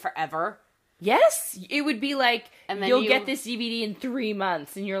 You like, wait forever. Yes. It would be like, and then you'll get this DVD in 3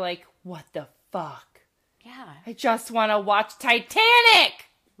 months, and you're like, what the fuck? Yeah. I just want to watch Titanic!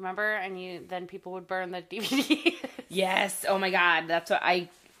 Remember? And then people would burn the DVD. Yes. Oh my God. That's what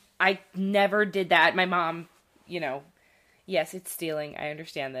I never did that. My mom, yes, it's stealing. I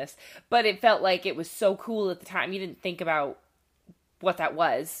understand this. But it felt like it was so cool at the time. You didn't think about what that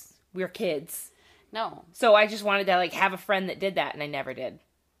was. We were kids. No. So I just wanted to like have a friend that did that, and I never did.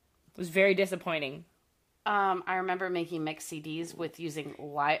 It was very disappointing. I remember making mixed CDs with using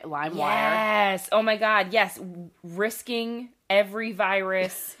LimeWire. Yes. Oh my God. Yes. Risking every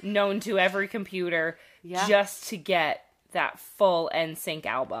virus known to every computer just to get that full NSYNC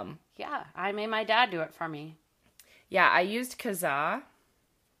album. Yeah. I made my dad do it for me. Yeah. I used Kazaa.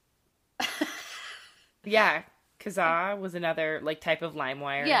 Yeah. Kazaa was another like type of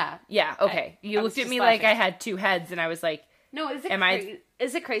LimeWire. Yeah. Yeah. Okay. You looked at me laughing. like I had 2 heads, and I was like, no,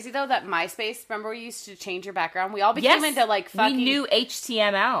 is it crazy though that MySpace, remember we used to change your background? We all became yes, into like fucking... we knew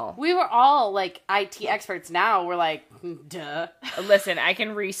HTML. We were all like IT experts now. We're like, duh. Listen, I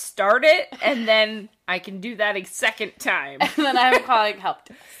can restart it, and then I can do that a second time. And then I'm calling help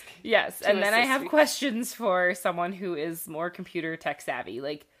desk. Yes, and then I have questions for someone who is more computer tech savvy.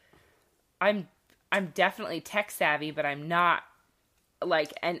 Like, I'm definitely tech savvy, but I'm not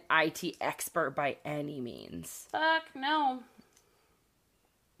like an IT expert by any means. Fuck no.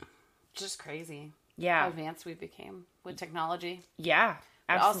 Just crazy. Yeah. How advanced we became with technology. Yeah,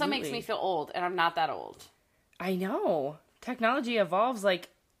 absolutely. It also makes me feel old, and I'm not that old. I know. Technology evolves like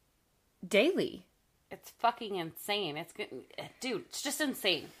daily. It's fucking insane. It's good. Dude, it's just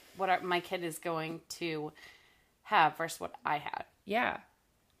insane what my kid is going to have versus what I had. Yeah.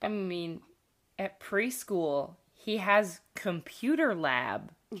 I mean, at preschool, he has computer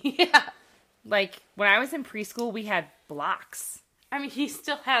lab. Yeah. Like, when I was in preschool, we had blocks. I mean, he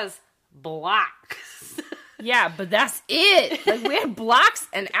still has blocks. Yeah, but that's it. Like, we had blocks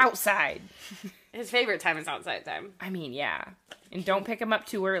and outside. His favorite time is outside time. I mean, yeah. And don't pick him up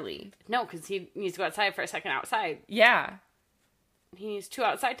too early. No, because he needs to go outside for a second outside. Yeah. He needs 2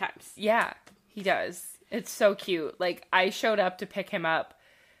 outside times. Yeah, he does. It's so cute. Like, I showed up to pick him up.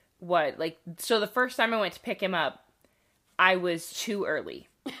 So the first time I went to pick him up, I was too early.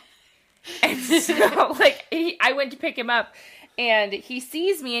 And so, like, I went to pick him up, and he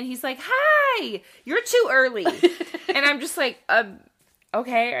sees me, and he's like, hi, you're too early. And I'm just like,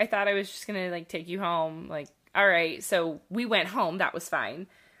 okay, I thought I was just gonna, like, take you home. Like, all right. So we went home. That was fine.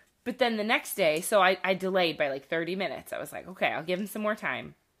 But then the next day, so I delayed by, like, 30 minutes. I was like, okay, I'll give him some more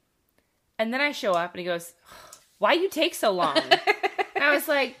time. And then I show up, and he goes, why you take so long? And I was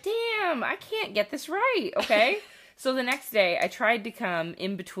like, damn, I can't get this right, okay? So the next day, I tried to come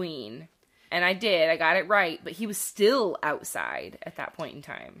in between, and I did. I got it right, but he was still outside at that point in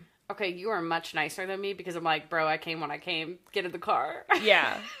time. Okay, you are much nicer than me because I'm like, bro, I came when I came. Get in the car.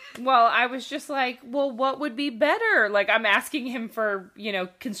 Yeah. Well, I was just like, well, what would be better? Like, I'm asking him for,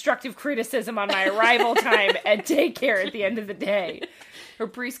 constructive criticism on my arrival time at daycare at the end of the day, or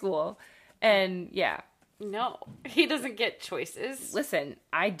preschool. And, yeah. No, he doesn't get choices. Listen,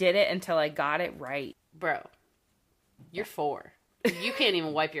 I did it until I got it right. Bro, you're 4. You can't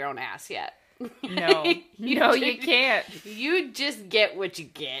even wipe your own ass yet. No, you can't. You just get what you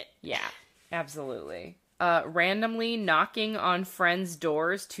get. Yeah, absolutely. Randomly knocking on friends'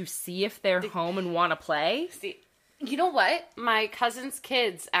 doors to see if they're home and want to play. See, you know what? My cousin's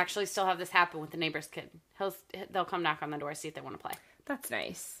kids actually still have this happen with the neighbor's kid. They'll come knock on the door, see if they want to play. That's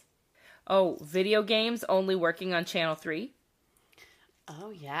nice. Oh, video games only working on Channel 3? Oh,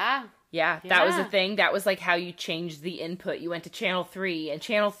 yeah. Yeah, that was a thing. That was like how you changed the input. You went to Channel 3, and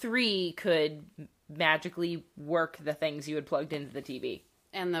Channel 3 could magically work the things you had plugged into the TV.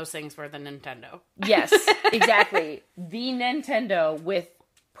 And those things were the Nintendo. Yes, exactly. The Nintendo with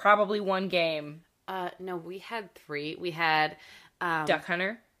probably one game. No, we had 3. We had... Duck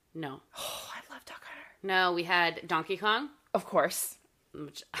Hunter? No. Oh, I love Duck Hunter. No, we had Donkey Kong. Of course.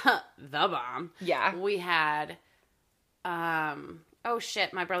 which, the bomb. Yeah. We had, oh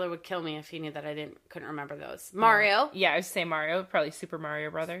shit, my brother would kill me if he knew that I couldn't remember those. Mario. Yeah, I would say Mario. Probably Super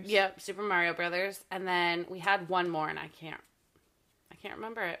Mario Brothers. Yep, Super Mario Brothers. And then we had one more, and I can't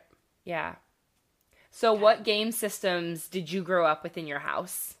remember it. Yeah. So what game systems did you grow up with in your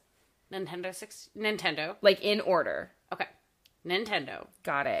house? Nintendo. Like, in order. Okay. Nintendo.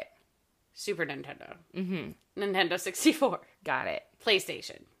 Got it. Super Nintendo. Mm-hmm. Nintendo 64. Got it.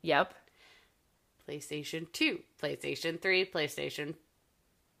 PlayStation. Yep. PlayStation 2. PlayStation 3. PlayStation...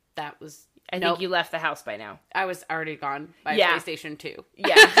 That was... I think you left the house by now. I was already gone by Yeah. PlayStation 2.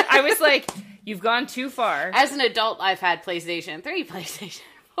 Yeah. I was like, you've gone too far. As an adult, I've had PlayStation 3, PlayStation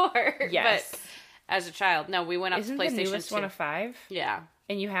 4. Yes. But as a child, no, we went up Isn't to PlayStation the newest 2. one a 5? Yeah.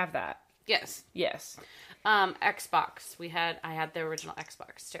 And you have that. Yes. Yes. Xbox. I had the original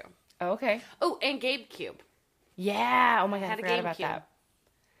Xbox, too. Oh, okay. Oh, and GameCube. Yeah. Oh my God, I had a forgot about GameCube.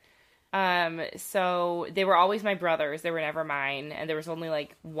 that. So they were always my brothers. They were never mine. And there was only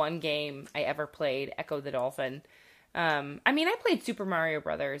like one game I ever played, Echo the Dolphin. I mean, I played Super Mario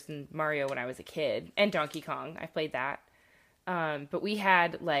Brothers and Mario when I was a kid. And Donkey Kong. I played that. But we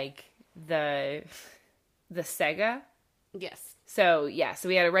had like the Sega. Yes. So yeah, so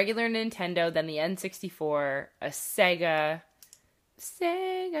we had a regular Nintendo, then the N64, a Sega.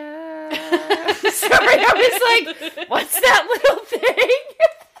 Sorry, I was like, what's that little thing?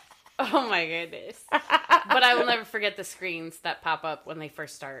 Oh my goodness. But I will never forget the screens that pop up when they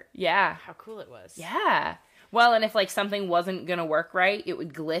first start. Yeah. How cool it was. Yeah. Well, and if like something wasn't going to work right, it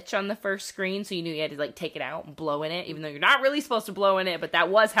would glitch on the first screen, so you knew you had to like take it out and blow in it, even though you're not really supposed to blow in it, but that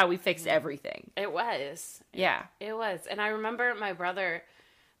was how we fixed everything. It was. Yeah. It was. And I remember me and my brother,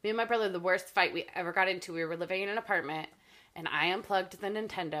 the worst fight we ever got into, we were living in an apartment, and I unplugged the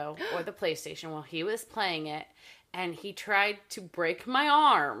Nintendo or the PlayStation while he was playing it, and he tried to break my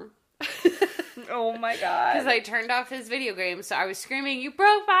arm. Oh my God. Because I turned off his video game, so I was screaming, "You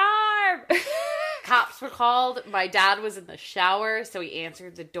broke my arm!" Cops were called. My dad was in the shower, so he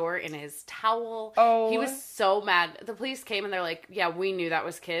answered the door in his towel. Oh. He was so mad. The police came and they're like, yeah, we knew that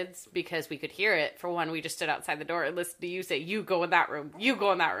was kids because we could hear it. For one, we just stood outside the door and listened to you say, "You go in that room. You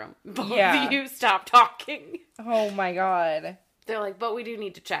go in that room." Both of you stop talking. Oh my God. They're like, but we do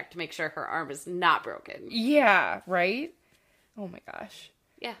need to check to make sure her arm is not broken. Yeah, right? Oh my gosh.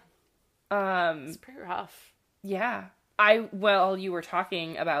 Yeah. It's pretty rough. Yeah. Well, you were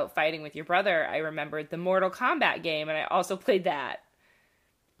talking about fighting with your brother. I remembered the Mortal Kombat game, and I also played that.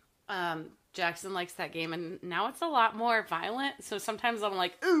 Jackson likes that game, and now it's a lot more violent, so sometimes I'm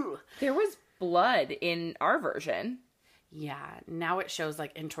like, ooh. There was blood in our version. Yeah, now it shows,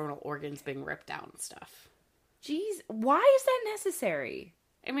 like, internal organs being ripped out and stuff. Jeez, why is that necessary?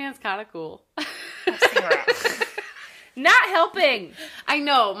 I mean, it's kind of cool. Not helping. I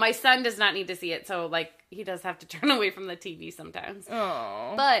know, my son does not need to see it, so, like, he does have to turn away from the TV sometimes.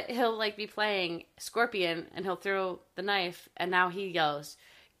 Oh. But he'll, like, be playing Scorpion, and he'll throw the knife, and now he yells,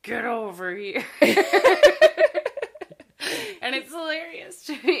 "Get over here." And it's hilarious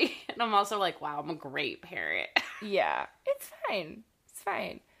to me. And I'm also like, wow, I'm a great parent. Yeah, it's fine. It's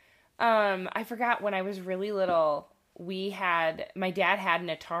fine. I forgot when I was really little, my dad had an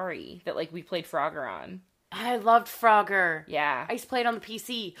Atari that, like, we played Frogger on. I loved Frogger. Yeah. I used to play it on the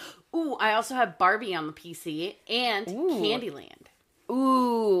PC. Ooh, I also have Barbie on the PC and Candyland.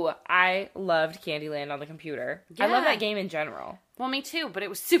 Ooh, I loved Candyland on the computer. Yeah. I love that game in general. Well, me too, but it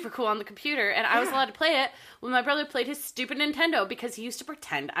was super cool on the computer, and I was allowed to play it when my brother played his stupid Nintendo because he used to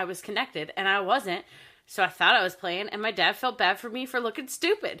pretend I was connected, and I wasn't. So I thought I was playing, and my dad felt bad for me for looking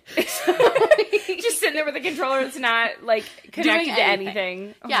stupid. Just sitting there with a controller that's not, like, connected to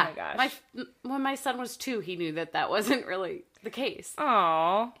anything. Oh yeah, my gosh. When my son was 2, he knew that wasn't really the case.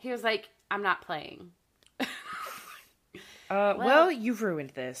 Aww. He was like, "I'm not playing." Well, you've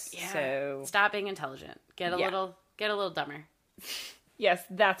ruined this, yeah. So... Stop being intelligent. Get a little dumber. Yes,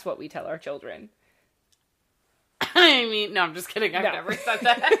 that's what we tell our children. I mean, no, I'm just kidding. I've never said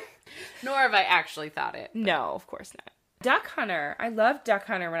that. Nor have I actually thought it. But. No, of course not. Duck Hunter. I loved Duck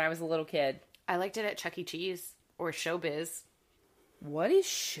Hunter when I was a little kid. I liked it at Chuck E. Cheese or Showbiz. What is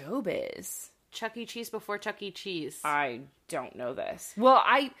Showbiz? Chuck E. Cheese before Chuck E. Cheese. I don't know this. Well,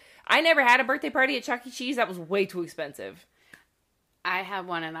 I never had a birthday party at Chuck E. Cheese. That was way too expensive. I had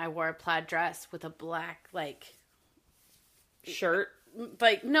one and I wore a plaid dress with a black, like... shirt?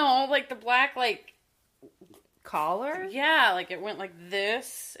 Like, no, like the black, like... collar? Yeah, like it went like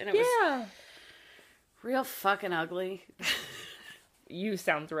this, and it was real fucking ugly. You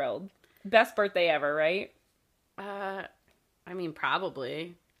sound thrilled. Best birthday ever, right? I mean,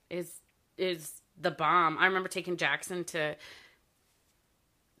 probably is the bomb. I remember taking Jackson to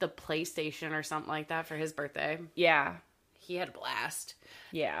the PlayStation or something like that for his birthday. Yeah. He had a blast.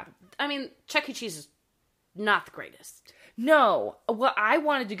 Yeah. I mean, Chuck E. Cheese is not the greatest. No. What I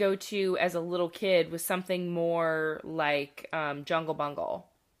wanted to go to as a little kid was something more like Jungle Bungle.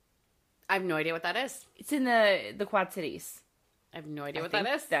 I have no idea what that is. It's in the Quad Cities. I have no idea what that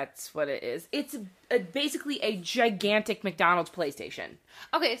is. That's what it is. It's basically a gigantic McDonald's PlayStation.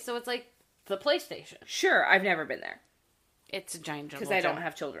 Okay, so it's like the PlayStation. Sure, I've never been there. It's a giant jungle gym. Because I don't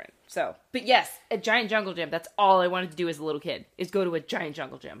have children. So, but yes, a giant jungle gym. That's all I wanted to do as a little kid, is go to a giant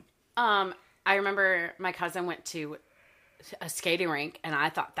jungle gym. I remember my cousin went to a skating rink, and I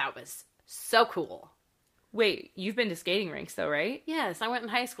thought that was so cool. Wait, you've been to skating rinks though, right? Yes, I went in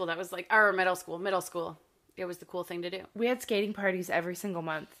high school. That was like, or middle school. It was the cool thing to do. We had skating parties every single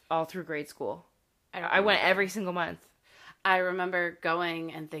month, all through grade school. I went every single month. I remember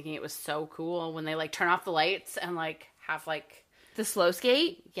going and thinking it was so cool when they like turn off the lights and like have like the slow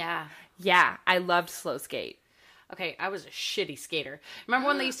skate. Yeah, I loved slow skate. Okay, I was a shitty skater. Remember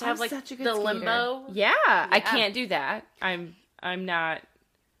when they used to have like the skater. limbo? Yeah, I can't do that. I'm not.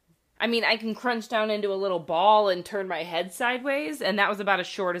 I mean, I can crunch down into a little ball and turn my head sideways, and that was about as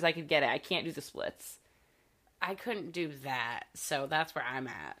short as I could get it. I can't do the splits. I couldn't do that, so that's where I'm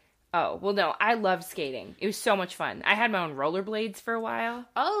at. Oh, well, no, I loved skating. It was so much fun. I had my own rollerblades for a while.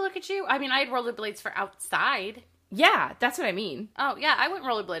 Oh, look at you. I mean, I had rollerblades for outside. Yeah, that's what I mean. Oh, yeah, I went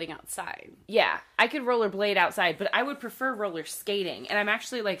rollerblading outside. Yeah, I could rollerblade outside, but I would prefer roller skating. And I'm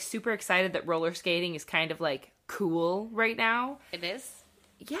actually, like, super excited that roller skating is kind of, like, cool right now. It is?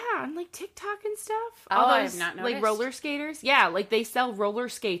 Yeah, on, like, TikTok and stuff. Oh, I have not noticed. Like, roller skaters. Yeah, like, they sell roller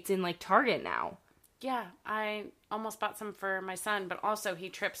skates in, like, Target now. Yeah, I almost bought some for my son, but also he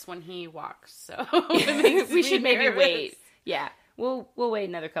trips when he walks, so we should maybe wait. Yeah, we'll wait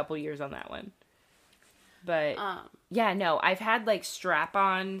another couple years on that one. But yeah, no, I've had like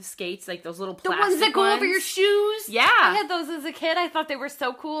strap-on skates, like those little plastic ones that go over your shoes. Yeah, I had those as a kid. I thought they were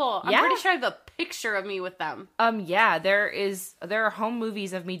so cool. I'm pretty sure I have a picture of me with them. Yeah, there are home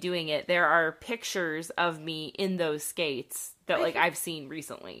movies of me doing it. There are pictures of me in those skates that like I've seen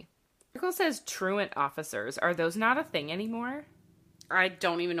recently. The article says truant officers. Are those not a thing anymore? I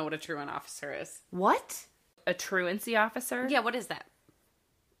don't even know what a truant officer is. What? A truancy officer? Yeah, what is that?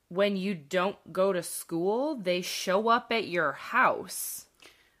 When you don't go to school, they show up at your house.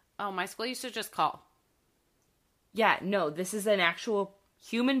 Oh, my school used to just call. Yeah, no, this is an actual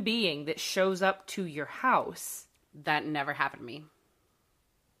human being that shows up to your house. That never happened to me.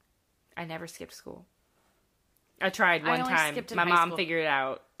 I never skipped school. I tried one time. My mom figured it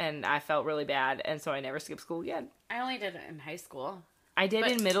out, and I felt really bad, and so I never skipped school again. I only did it in high school. I did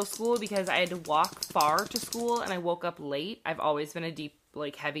in middle school because I had to walk far to school, and I woke up late. I've always been a deep,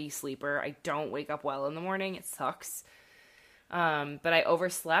 like, heavy sleeper. I don't wake up well in the morning. It sucks. But I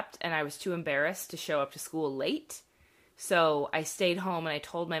overslept, and I was too embarrassed to show up to school late. So I stayed home, and I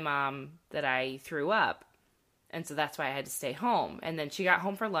told my mom that I threw up. And so that's why I had to stay home. And then she got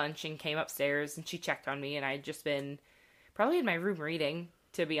home for lunch and came upstairs and she checked on me. And I had just been probably in my room reading,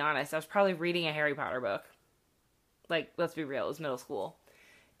 to be honest. I was probably reading a Harry Potter book. Like, let's be real, it was middle school.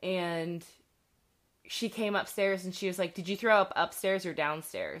 And she came upstairs and she was like, did you throw up upstairs or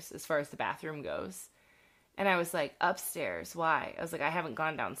downstairs as far as the bathroom goes? And I was like, upstairs. Why? I was like, I haven't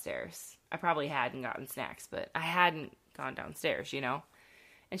gone downstairs. I probably hadn't gotten snacks, but I hadn't gone downstairs, you know?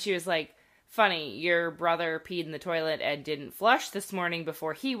 And she was like, funny, your brother peed in the toilet and didn't flush this morning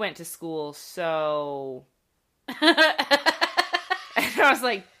before he went to school, so... And I was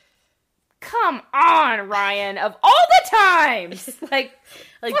like, come on, Ryan, of all the times! Like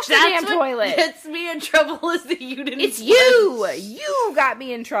flush the damn toilet. Gets me in trouble is that you didn't It's you! You got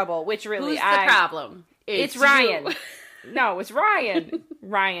me in trouble, which really, Who's the problem? It's Ryan. No, it's Ryan.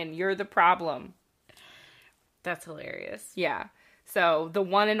 Ryan, you're the problem. That's hilarious. Yeah. So, the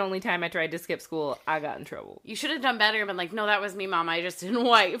one and only time I tried to skip school, I got in trouble. You should have done better and been like, no, that was me, Mom. I just didn't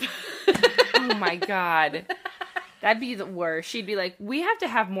wipe. Oh, my God. That'd be the worst. She'd be like, we have to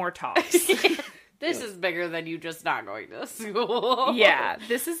have more talks. This is bigger than you just not going to school. Yeah,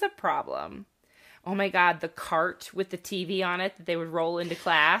 this is a problem. Oh, my God. The cart with the TV on it that they would roll into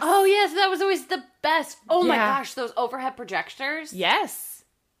class. Oh, yes. That was always the best. Oh, my gosh. Those overhead projectors. Yes.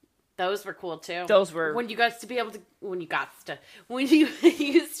 Those were cool too. Those were when you used to be able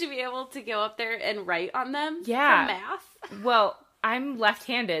to go up there and write on them. Yeah, for math. Well, I'm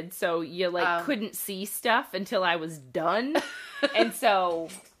left-handed, so you couldn't see stuff until I was done, and so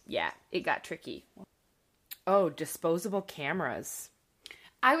yeah, it got tricky. Oh, disposable cameras.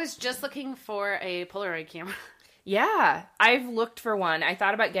 I was just looking for a Polaroid camera. Yeah, I've looked for one. I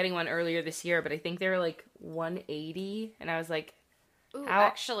thought about getting one earlier this year, but I think they were like $180, and I was like, Ooh,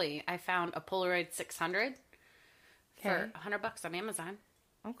 actually, I found a Polaroid 600 for $100 on Amazon.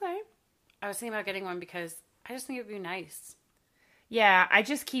 Okay. I was thinking about getting one because I just think it would be nice. Yeah, I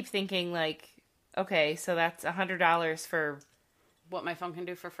just keep thinking, like, okay, so that's $100 for... What my phone can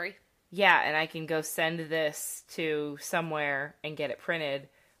do for free? Yeah, and I can go send this to somewhere and get it printed,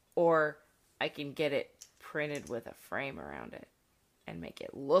 or I can get it printed with a frame around it and make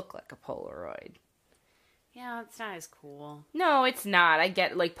it look like a Polaroid. Yeah, it's not as cool. No, it's not. I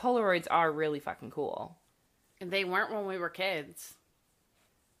get, like, Polaroids are really fucking cool. And they weren't when we were kids.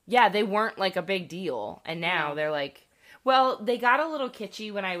 Yeah, they weren't, like, a big deal. And now they're, like... Well, they got a little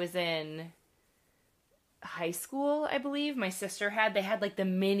kitschy when I was in high school, I believe. My sister had... They had, like, the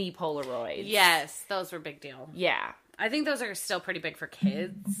mini Polaroids. Yes, those were a big deal. Yeah. I think those are still pretty big for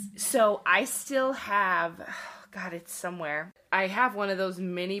kids. So, I still have... God, it's somewhere. I have one of those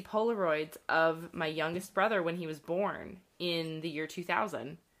mini Polaroids of my youngest brother when he was born in the year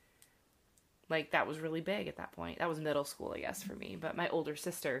 2000. Like, that was really big at that point. That was middle school, I guess, for me. But my older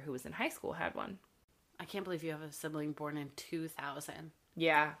sister, who was in high school, had one. I can't believe you have a sibling born in 2000.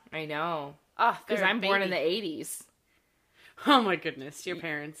 Yeah, I know. Oh, because I'm born in the 80s. Oh, my goodness. Your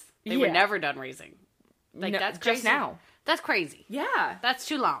parents. They were never done raising. Like, no, that's crazy. Just now. That's crazy. Yeah. That's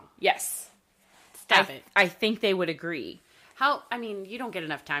too long. Yes. Stop it. I think they would agree. I mean, you don't get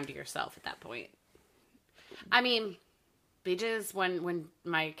enough time to yourself at that point. I mean... BJ's, when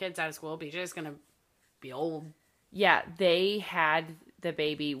my kid's out of school, BJ's going to be old. Yeah, they had the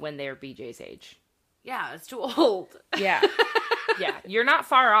baby when they were BJ's age. Yeah, it's too old. Yeah. Yeah, you're not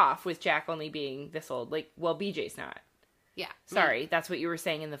far off with Jack only being this old. Like, well, BJ's not. Yeah. Sorry, that's what you were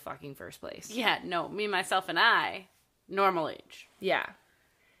saying in the fucking first place. Yeah, no, me, myself, and I, normal age. Yeah.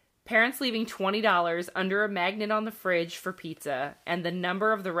 Parents leaving $20 under a magnet on the fridge for pizza, and the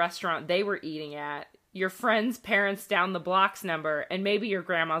number of the restaurant they were eating at, your friend's parents down the block's number, and maybe your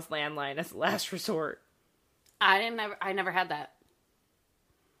grandma's landline as a last resort. I never had that.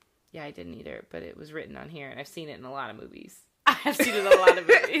 Yeah, I didn't either, but it was written on here, and I've seen it in a lot of movies. I have seen it in a lot of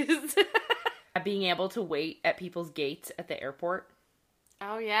movies. Being able to wait at people's gates at the airport.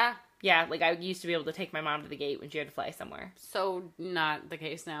 Oh, yeah? Yeah, like I used to be able to take my mom to the gate when she had to fly somewhere. So, not the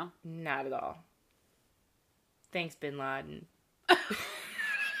case now? Not at all. Thanks, Bin Laden.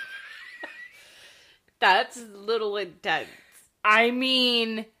 That's a little intense. I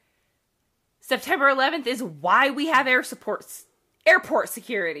mean, September 11th is why we have airport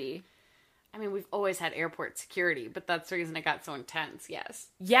security. I mean, we've always had airport security, but that's the reason it got so intense, yes.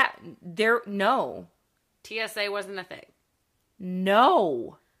 Yeah, no. TSA wasn't a thing.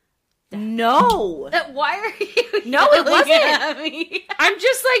 No. No. Why are you No, it wasn't. At me? I'm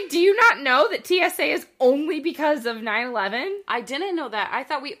just like, do you not know that TSA is only because of 9/11? I didn't know that. I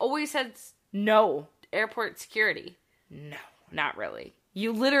thought we always had... No. Airport security. No, not really.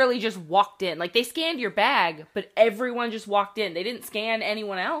 You literally just walked in. Like, they scanned your bag, but everyone just walked in. They didn't scan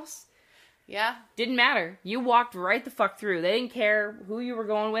anyone else. Yeah. Didn't matter. You walked right the fuck through. They didn't care who you were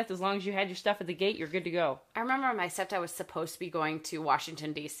going with. As long as you had your stuff at the gate, you're good to go. I remember my stepdad was supposed to be going to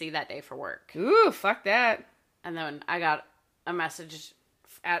Washington, D.C. that day for work. Ooh, fuck that. And then I got a message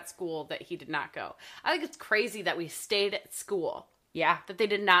at school that he did not go. I think it's crazy that we stayed at school. Yeah. That they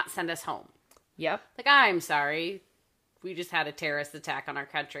did not send us home. Yep. Like, I'm sorry. We just had a terrorist attack on our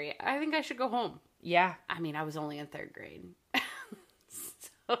country. I think I should go home. Yeah. I mean, I was only in 3rd grade.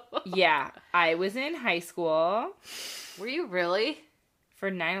 Yeah. I was in high school. Were you really?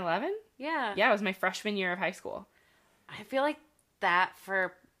 For 9/11? Yeah. Yeah, it was my freshman year of high school. I feel like that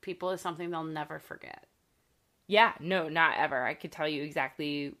for people is something they'll never forget. Yeah. No, not ever. I could tell you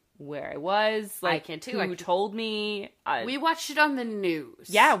exactly where I was. Like, I can too. Who told me. We watched it on the news.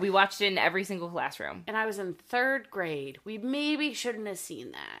 Yeah, we watched it in every single classroom. And I was in 3rd grade. We maybe shouldn't have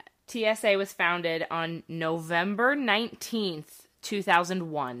seen that. TSA was founded on November 19th,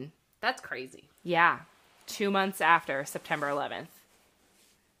 2001. That's crazy. Yeah. 2 months after September 11th.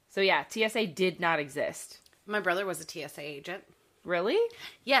 So yeah, TSA did not exist. My brother was a TSA agent. Really?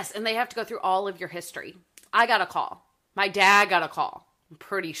 Yes, and they have to go through all of your history. I got a call. My dad got a call. I'm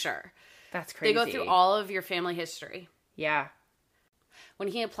pretty sure. That's crazy. They go through all of your family history. Yeah. When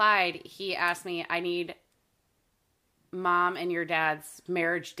he applied, he asked me, I need mom and your dad's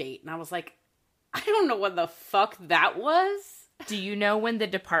marriage date. And I was like, I don't know what the fuck that was. Do you know when the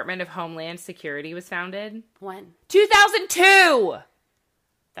Department of Homeland Security was founded? When? 2002!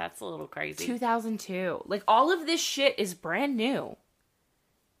 That's a little crazy. 2002. Like, all of this shit is brand new.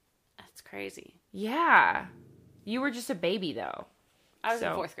 That's crazy. Yeah. You were just a baby, though. I was in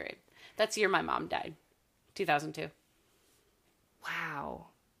 4th grade. That's the year my mom died. 2002. Wow.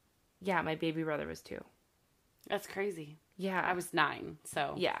 Yeah, my baby brother was 2. That's crazy. Yeah. I was 9,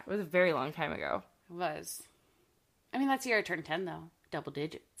 so. Yeah, it was a very long time ago. It was. I mean, that's the year I turned 10, though. Double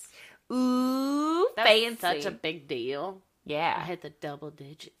digits. Ooh, That fancy. was such a big deal. Yeah. I hit the double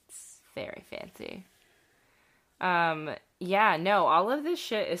digits. Very fancy. Yeah, no, all of this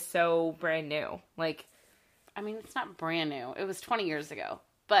shit is so brand new. Like, I mean, it's not brand new. It was 20 years ago.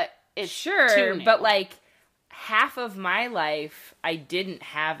 But it's sure, too new. but like half of my life, I didn't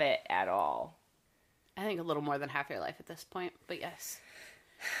have it at all. I think a little more than half your life at this point. But yes.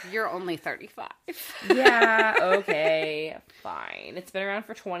 You're only 35. Yeah, okay, fine. It's been around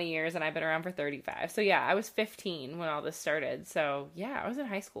for 20 years and I've been around for 35. So yeah, I was 15 when all this started. So yeah, I was in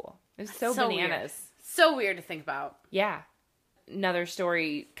high school. It was so bananas. Weird. So weird to think about. Yeah. Another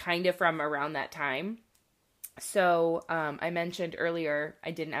story kind of from around that time. So I mentioned earlier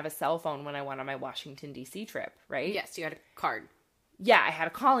I didn't have a cell phone when I went on my Washington, D.C. trip, right? Yes, you had a card. Yeah, I had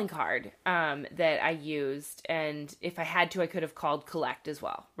a calling card that I used, and if I had to, I could have called collect as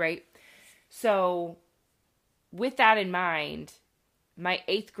well, right? So with that in mind, my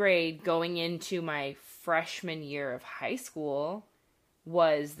 8th grade going into my freshman year of high school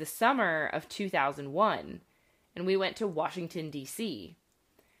was the summer of 2001, and we went to Washington, D.C.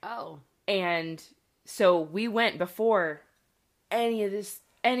 Oh. And so we went before any of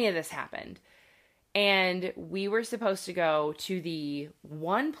this happened. And we were supposed to go to the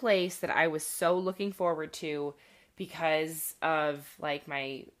one place that I was so looking forward to because of, like,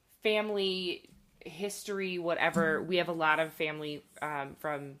 my family history, whatever. We have a lot of family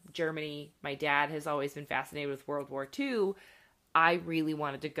from Germany. My dad has always been fascinated with World War II. I really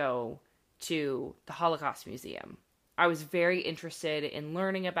wanted to go to the Holocaust Museum. I was very interested in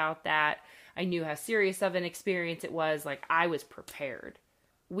learning about that. I knew how serious of an experience it was. Like, I was prepared.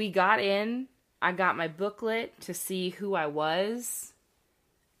 We got in. I got my booklet to see who I was,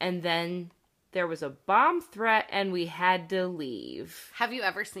 and then there was a bomb threat, and we had to leave. Have you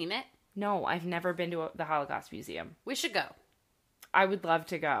ever seen it? No, I've never been to the Holocaust Museum. We should go. I would love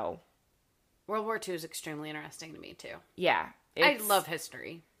to go. World War II is extremely interesting to me, too. Yeah. I love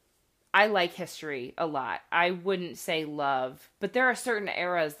history. I like history a lot. I wouldn't say love, but there are certain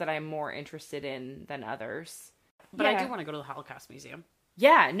eras that I'm more interested in than others. But yeah. I do want to go to the Holocaust Museum.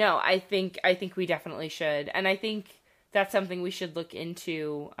 Yeah, no, I think we definitely should. And I think that's something we should look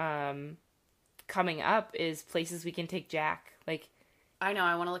into coming up is places we can take Jack. Like, I know,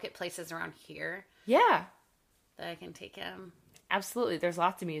 I want to look at places around here. Yeah. That I can take him. Absolutely. There's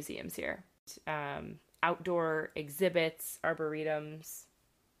lots of museums here. Outdoor exhibits, arboretums,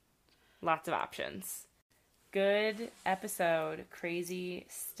 lots of options. Good episode. Crazy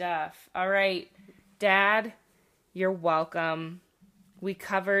stuff. All right, Dad, you're welcome. We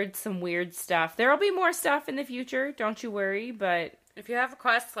covered some weird stuff. There'll be more stuff in the future, don't you worry, but if you have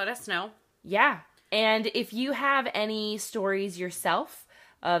requests, let us know. Yeah. And if you have any stories yourself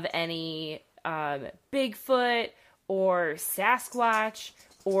of any Bigfoot or Sasquatch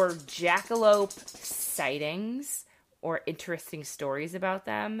or jackalope sightings or interesting stories about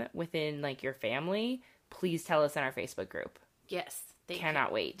them within, like, your family, please tell us in our Facebook group. Yes.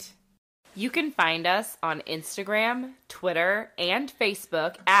 Cannot wait. You can find us on Instagram, Twitter, and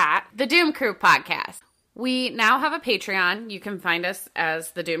Facebook at The Doom Crew Podcast. We now have a Patreon. You can find us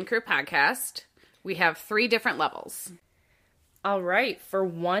as The Doom Crew Podcast. We have 3 different levels. All right. For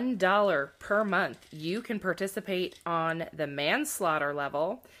 $1 per month, you can participate on the manslaughter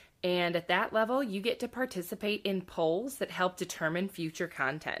level. And at that level, you get to participate in polls that help determine future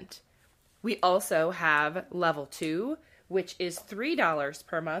content. We also have level 2, which is $3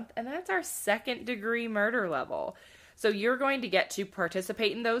 per month, and that's our 2nd-degree murder level. So you're going to get to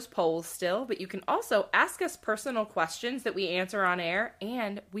participate in those polls still, but you can also ask us personal questions that we answer on air,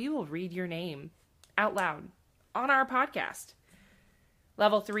 and we will read your name out loud on our podcast.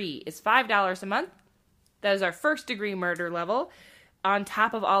 Level 3 is $5 a month. That is our 1st-degree murder level. On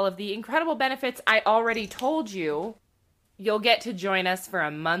top of all of the incredible benefits I already told you, you'll get to join us for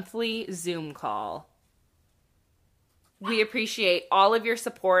a monthly Zoom call. We appreciate all of your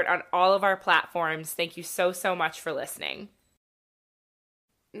support on all of our platforms. Thank you so, so much for listening.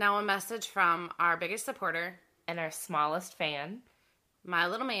 Now a message from our biggest supporter. And our smallest fan. My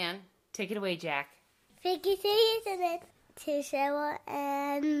little man. Take it away, Jack. Thank you for listening to Cheryl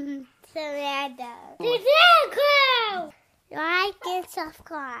and Samantha. The Crew! Like and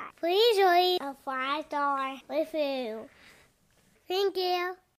subscribe. Please leave a 5-star review. Thank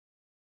you.